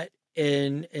place that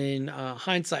in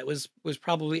hindsight was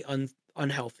probably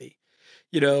unhealthy.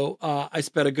 I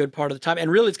spent a good part of the time.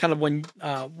 And really, it's kind of when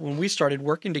we started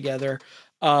working together,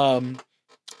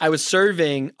 I was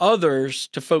serving others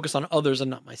to focus on others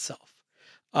and not myself.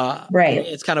 Right.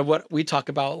 It's kind of what we talk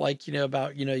about, like,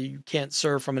 you can't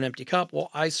serve from an empty cup. Well,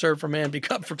 I served from an empty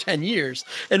cup for 10 years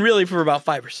and really for about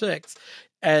 5 or 6.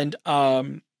 And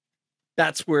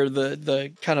that's where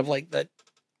the kind of like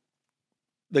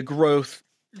the growth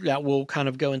that we'll kind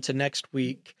of go into next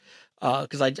week.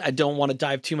 Because I don't want to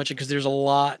dive too much because there's a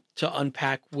lot to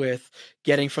unpack with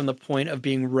getting from the point of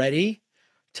being ready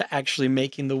to actually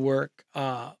making the work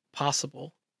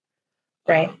possible.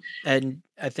 Right. And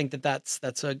I think that's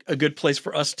a good place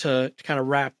for us to kind of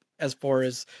wrap as far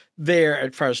as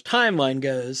timeline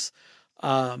goes.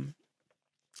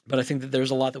 But I think that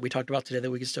there's a lot that we talked about today that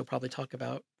we can still probably talk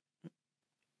about.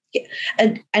 Yeah.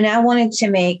 And I wanted to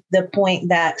make the point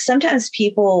that sometimes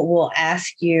people will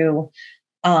ask you,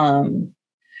 when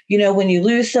you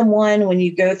lose someone, when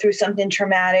you go through something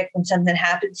traumatic, when something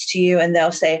happens to you, and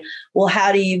they'll say, well,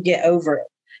 how do you get over it?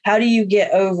 How do you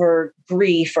get over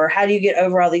grief, or how do you get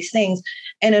over all these things?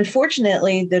 And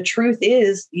unfortunately, the truth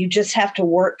is you just have to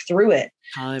work through it.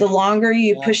 The longer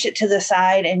you push it to the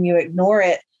side and you ignore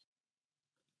it,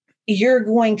 you're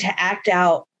going to act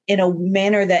out in a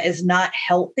manner that is not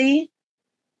healthy,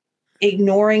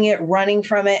 ignoring it, running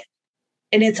from it.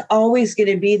 And it's always going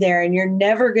to be there. And you're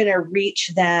never going to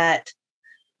reach that.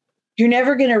 You're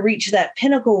never going to reach that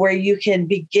pinnacle where you can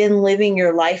begin living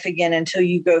your life again until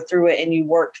you go through it and you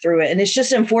work through it. And it's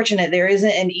just unfortunate. There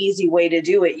isn't an easy way to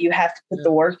do it. You have to put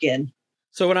the work in.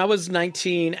 So when I was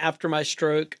 19, after my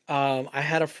stroke, I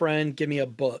had a friend give me a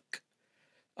book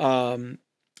that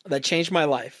changed my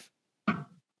life.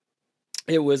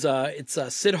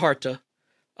 It's Siddhartha.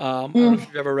 I don't know if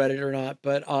you've ever read it or not,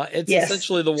 but it's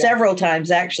essentially the several times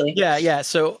actually. Yeah.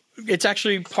 So it's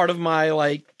actually part of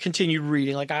my continued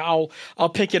reading. Like I'll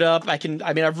pick it up.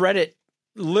 I've read it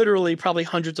literally probably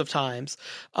hundreds of times.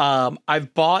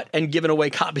 I've bought and given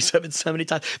away copies of it so many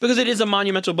times because it is a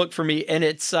monumental book for me. And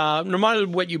it's no matter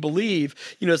what you believe,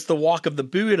 it's the walk of the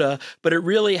Buddha, but it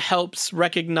really helps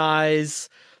recognize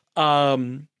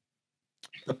the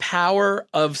power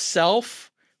of self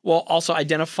while also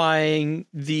identifying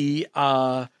the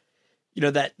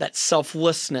that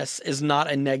selflessness is not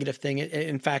a negative thing.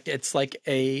 In fact, it's like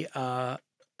a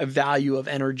value of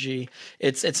energy.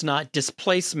 It's not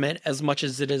displacement as much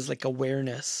as it is like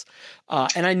awareness.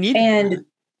 And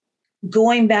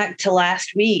going back to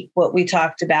last week, what we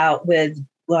talked about with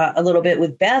a little bit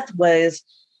with Beth was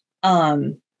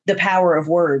the power of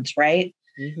words, right?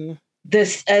 Mm-hmm.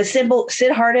 This simple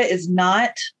Siddhartha is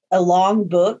not a long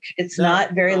book. It's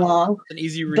not very long. It's an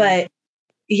easy read.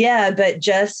 But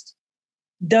just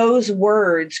those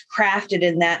words crafted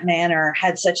in that manner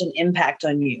had such an impact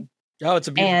on you. Oh, it's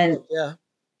a beautiful book.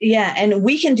 Yeah. And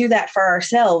we can do that for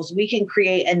ourselves. We can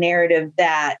create a narrative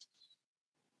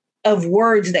of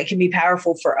words that can be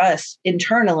powerful for us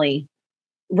internally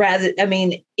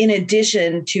in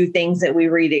addition to things that we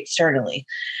read externally.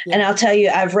 Yeah. And I'll tell you,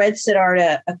 I've read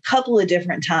Siddhartha a couple of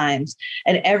different times,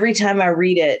 and every time I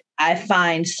read it, I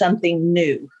find something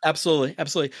new. Absolutely.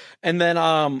 Absolutely. And then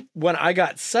when I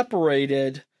got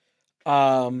separated,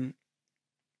 I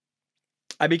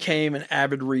became an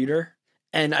avid reader,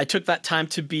 and I took that time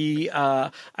to be,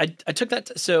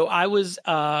 so I was,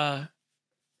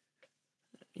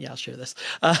 I'll share this.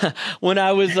 When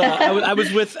I was, I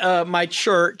was with my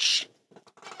church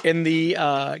in the,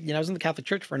 I was in the Catholic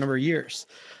Church for a number of years.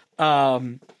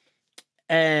 And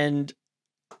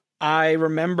I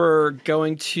remember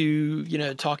going to,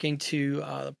 talking to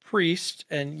the priest,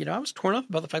 and, I was torn up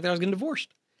about the fact that I was getting divorced.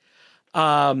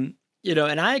 And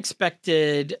I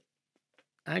expected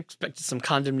some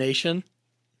condemnation,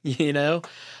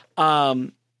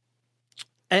 and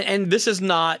this is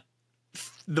not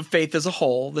the faith as a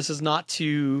whole. This is not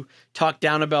to talk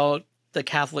down about the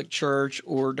Catholic Church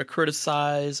or to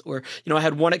criticize or, I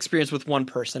had one experience with one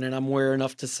person, and I'm aware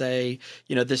enough to say,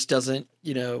 this doesn't,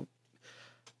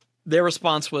 their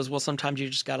response was, well, sometimes you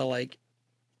just got to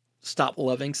stop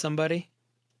loving somebody.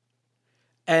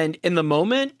 And in the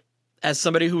moment, as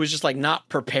somebody who was just not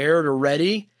prepared or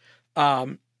ready,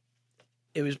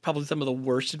 it was probably some of the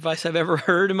worst advice I've ever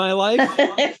heard in my life.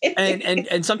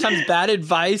 and sometimes bad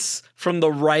advice from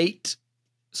the right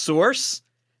source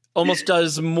almost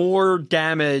does more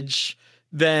damage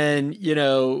than,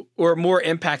 or more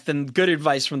impact than good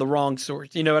advice from the wrong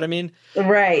source. You know what I mean?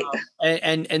 Right.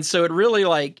 And so it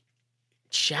really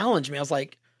challenged me. I was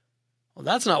like, well,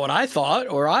 that's not what I thought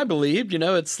or I believed,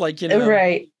 it's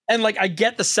right. And like, I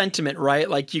get the sentiment, right?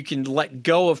 Like you can let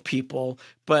go of people,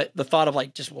 but the thought of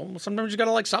like, sometimes you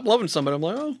gotta like stop loving somebody. I'm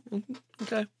like, oh,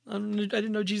 okay. I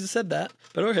didn't know Jesus said that,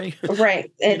 but okay. Right.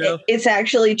 And it's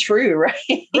actually true,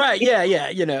 right? Right. Yeah. Yeah.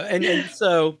 And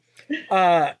so,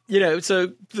 so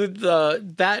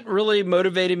that really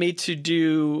motivated me to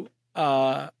do,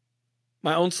 my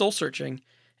own soul searching.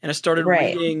 And I started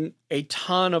reading a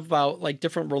ton about like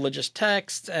different religious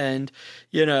texts and,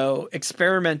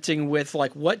 experimenting with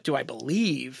like, what do I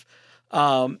believe?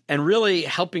 And really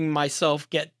helping myself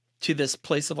get to this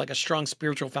place of like a strong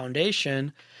spiritual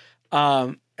foundation.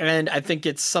 And I think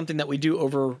it's something that we do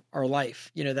over our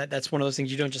life. That's one of those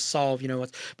things you don't just solve,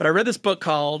 but I read this book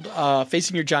called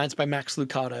Facing Your Giants by Max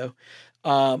Lucado.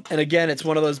 And again, it's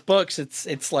one of those books.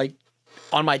 It's like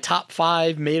on my top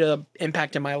 5, made an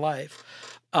impact in my life.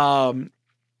 And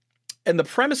the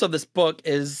premise of this book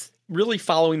is really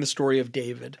following the story of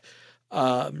David,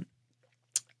 and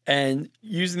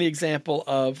using the example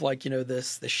of like,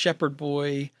 the shepherd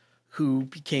boy who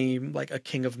became like a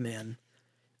king of men,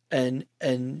 and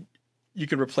you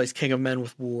could replace king of men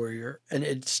with warrior and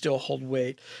it'd still hold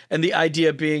weight. And the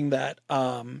idea being that,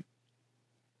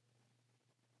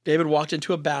 David walked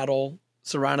into a battle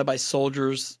surrounded by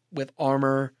soldiers with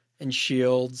armor and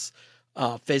shields,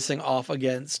 facing off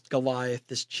against Goliath,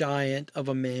 this giant of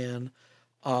a man.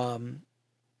 And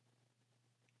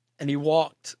he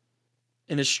walked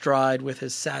in his stride with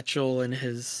his satchel and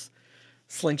his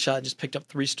slingshot, just picked up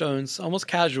 3 stones almost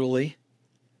casually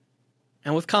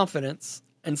and with confidence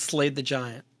and slayed the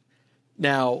giant.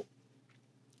 Now,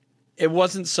 it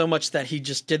wasn't so much that he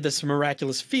just did this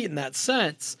miraculous feat in that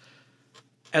sense,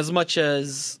 as much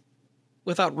as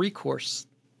without recourse,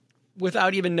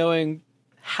 without even knowing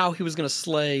how he was going to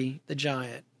slay the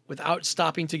giant, without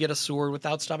stopping to get a sword,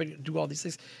 without stopping to do all these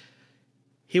things.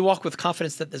 He walked with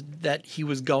confidence that he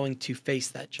was going to face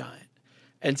that giant.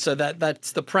 And so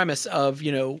that's the premise of,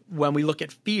 when we look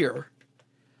at fear,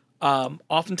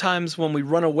 oftentimes when we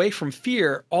run away from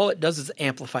fear, all it does is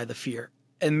amplify the fear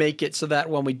and make it so that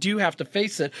when we do have to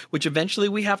face it, which eventually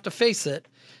we have to face it,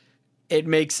 it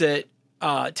makes it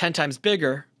 10 times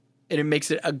bigger, and it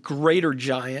makes it a greater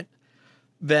giant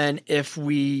than if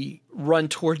we run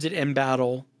towards it in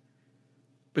battle,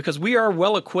 because we are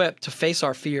well equipped to face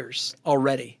our fears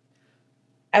already.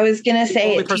 I was going to say,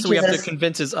 the only person we have to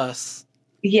convince is us.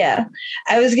 Yeah.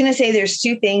 I was going to say there's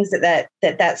 2 things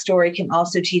that story can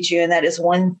also teach you. And that is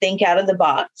 1, think out of the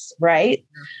box, right?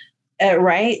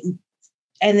 Right.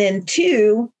 And then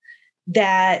 2,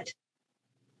 that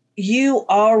you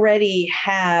already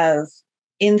have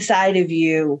inside of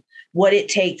you what it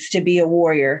takes to be a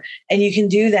warrior. And you can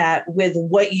do that with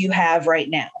what you have right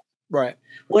now. Right.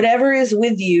 Whatever is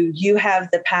with you, you have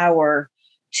the power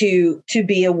to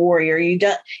be a warrior. You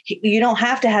don't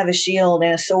have to have a shield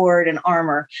and a sword and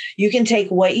armor. You can take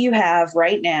what you have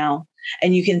right now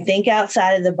and you can think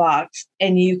outside of the box,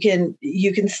 and you can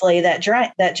slay that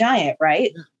giant,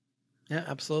 right? Yeah,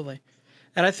 absolutely.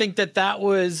 And I think that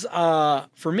was,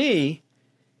 for me,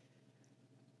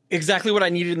 exactly what I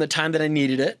needed in the time that I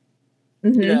needed it.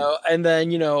 Mm-hmm. And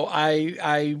then,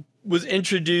 I was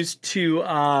introduced to,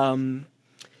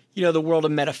 the world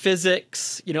of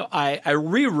metaphysics. I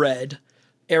reread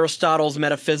Aristotle's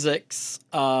Metaphysics,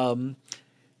 and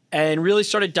really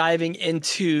started diving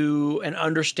into and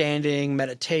understanding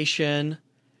meditation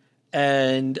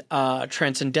and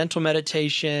transcendental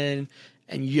meditation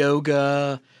and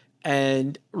yoga,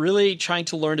 and really trying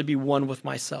to learn to be one with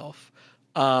myself.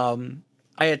 I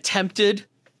attempted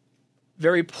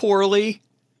very poorly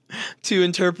to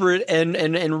interpret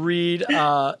and read,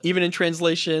 even in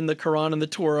translation, the Quran and the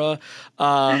Torah,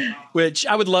 which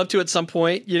I would love to at some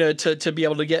point, to be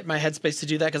able to get my headspace to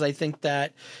do that. Because I think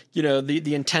that,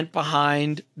 the intent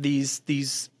behind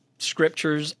these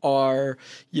scriptures are,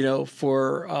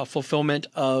 for fulfillment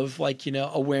of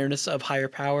awareness of higher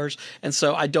powers. And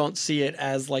so I don't see it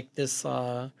as like this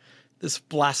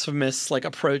blasphemous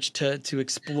approach to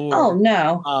explore. Oh,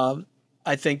 no.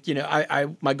 I think,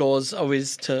 my goal is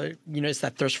always to, it's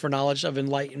that thirst for knowledge of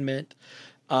enlightenment.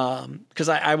 Because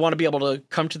I want to be able to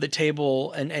come to the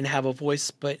table and have a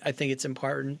voice, but I think it's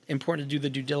important to do the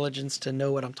due diligence to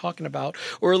know what I'm talking about,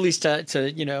 or at least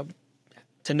to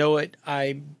know what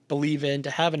I believe in,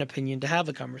 to have an opinion, to have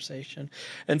a conversation.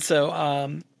 And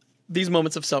so these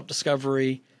moments of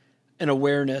self-discovery and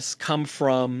awareness come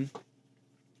from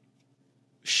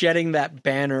shedding that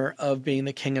banner of being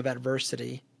the king of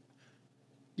adversity,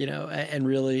 and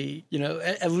really,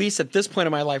 at least at this point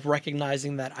in my life,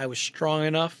 recognizing that I was strong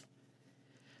enough,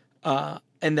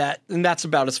 and that's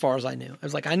about as far as I knew. I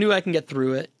was like, I knew I can get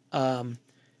through it,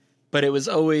 but it was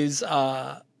always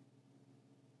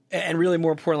and really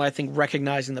more importantly, I think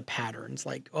recognizing the patterns,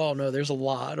 like, oh no, there's a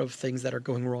lot of things that are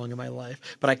going wrong in my life,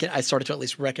 but I started to at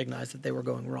least recognize that they were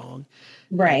going wrong.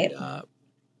 Right. And,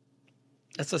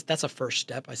 that's a first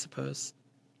step, I suppose.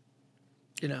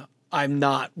 I'm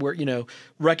not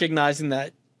recognizing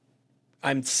that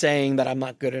I'm saying that I'm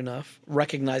not good enough,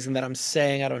 recognizing that I'm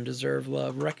saying I don't deserve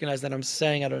love, recognize that I'm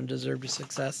saying I don't deserve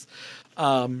success.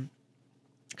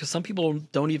 Because some people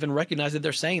don't even recognize that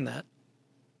they're saying that.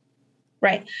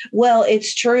 Right. Well,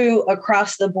 it's true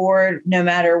across the board, no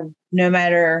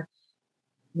matter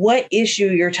what issue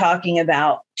you're talking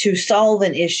about. To solve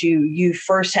an issue, you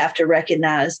first have to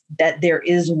recognize that there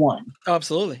is one. Oh,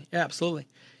 absolutely. Yeah, absolutely.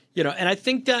 And I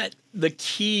think that the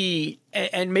key,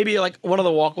 and maybe like one of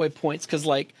the walkaway points, because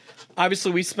like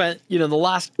obviously we spent the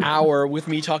last hour with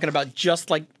me talking about just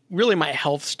like really my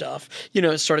health stuff,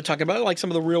 started talking about like some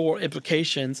of the real world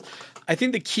implications. I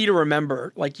think the key to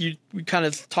remember, like we kind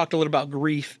of talked a little about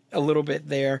grief a little bit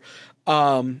there,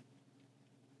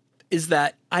 is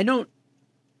that I don't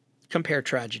compare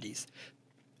tragedies,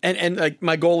 and like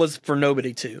my goal is for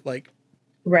nobody to, like,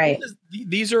 right.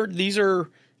 These are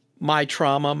my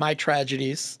trauma, my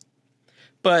tragedies,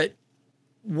 but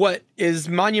what is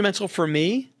monumental for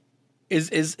me is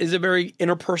a very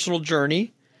interpersonal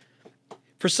journey.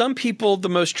 For some people, the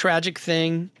most tragic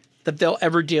thing that they'll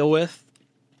ever deal with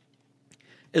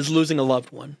is losing a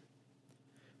loved one.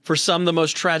 For some, the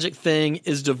most tragic thing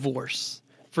is divorce.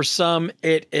 For some,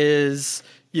 it is,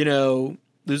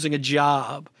 losing a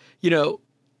job.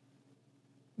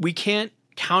 We can't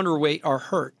counterweight our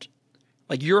hurt.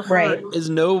 Like your hurt is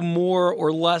no more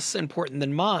or less important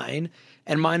than mine,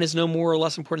 and mine is no more or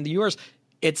less important than yours.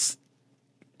 It's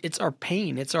our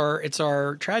pain. It's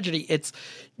our tragedy. It's,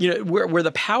 where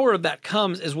the power of that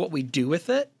comes is what we do with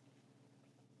it.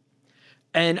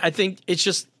 And I think it's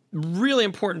just really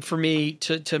important for me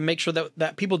to make sure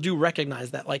that people do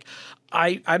recognize that. Like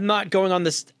I'm not going on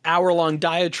this hour-long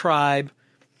diatribe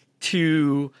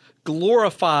to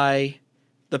glorify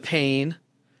the pain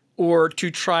or to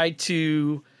try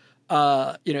to,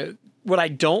 what I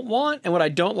don't want and what I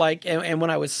don't like. And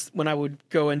when I would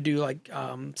go and do like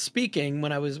speaking,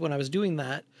 when I was doing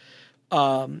that,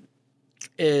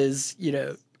 is,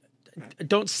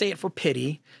 don't say it for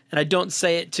pity, and I don't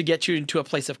say it to get you into a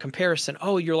place of comparison.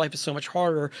 Oh, your life is so much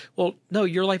harder. Well, no,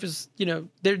 your life is,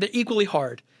 they're equally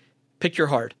hard. Pick your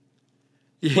hard.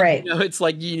 Right. It's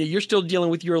like, you're still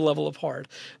dealing with your level of hard.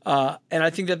 And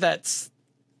I think that's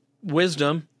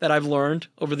wisdom that I've learned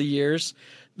over the years,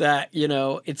 that,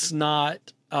 it's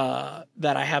not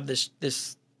that I have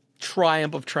this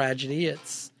triumph of tragedy.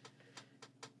 It's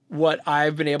what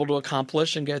I've been able to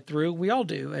accomplish and get through. We all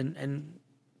do. And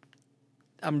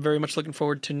I'm very much looking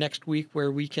forward to next week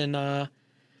where we can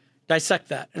dissect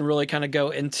that and really kind of go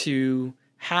into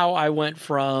how I went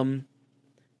from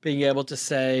being able to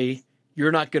say,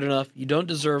 you're not good enough, you don't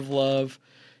deserve love,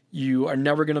 you are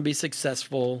never going to be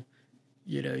successful,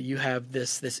 you have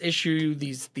this issue,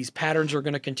 these patterns are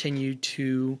going to continue,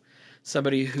 to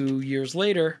somebody who years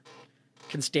later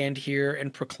can stand here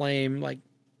and proclaim, like,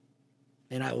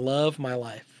 and I love my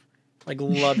life. Like,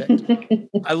 love it.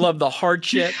 I love the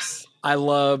hardships. I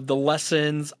love the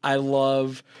lessons. I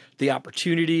love the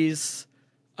opportunities.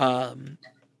 And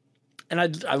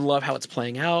I love how it's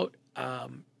playing out.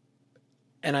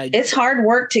 It's hard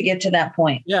work to get to that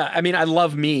point. Yeah. I mean, I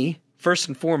love me first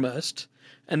and foremost.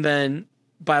 And then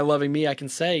by loving me, I can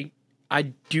say, I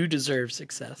do deserve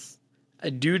success.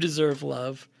 I do deserve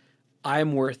love.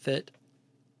 I'm worth it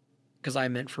because I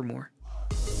meant for more.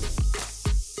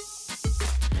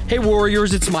 Hey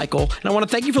Warriors, it's Michael, and I want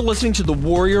to thank you for listening to the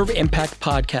Warrior of Impact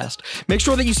podcast. Make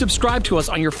sure that you subscribe to us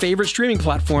on your favorite streaming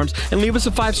platforms and leave us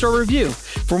a 5-star review.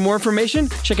 For more information,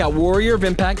 check out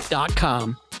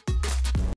warriorofimpact.com.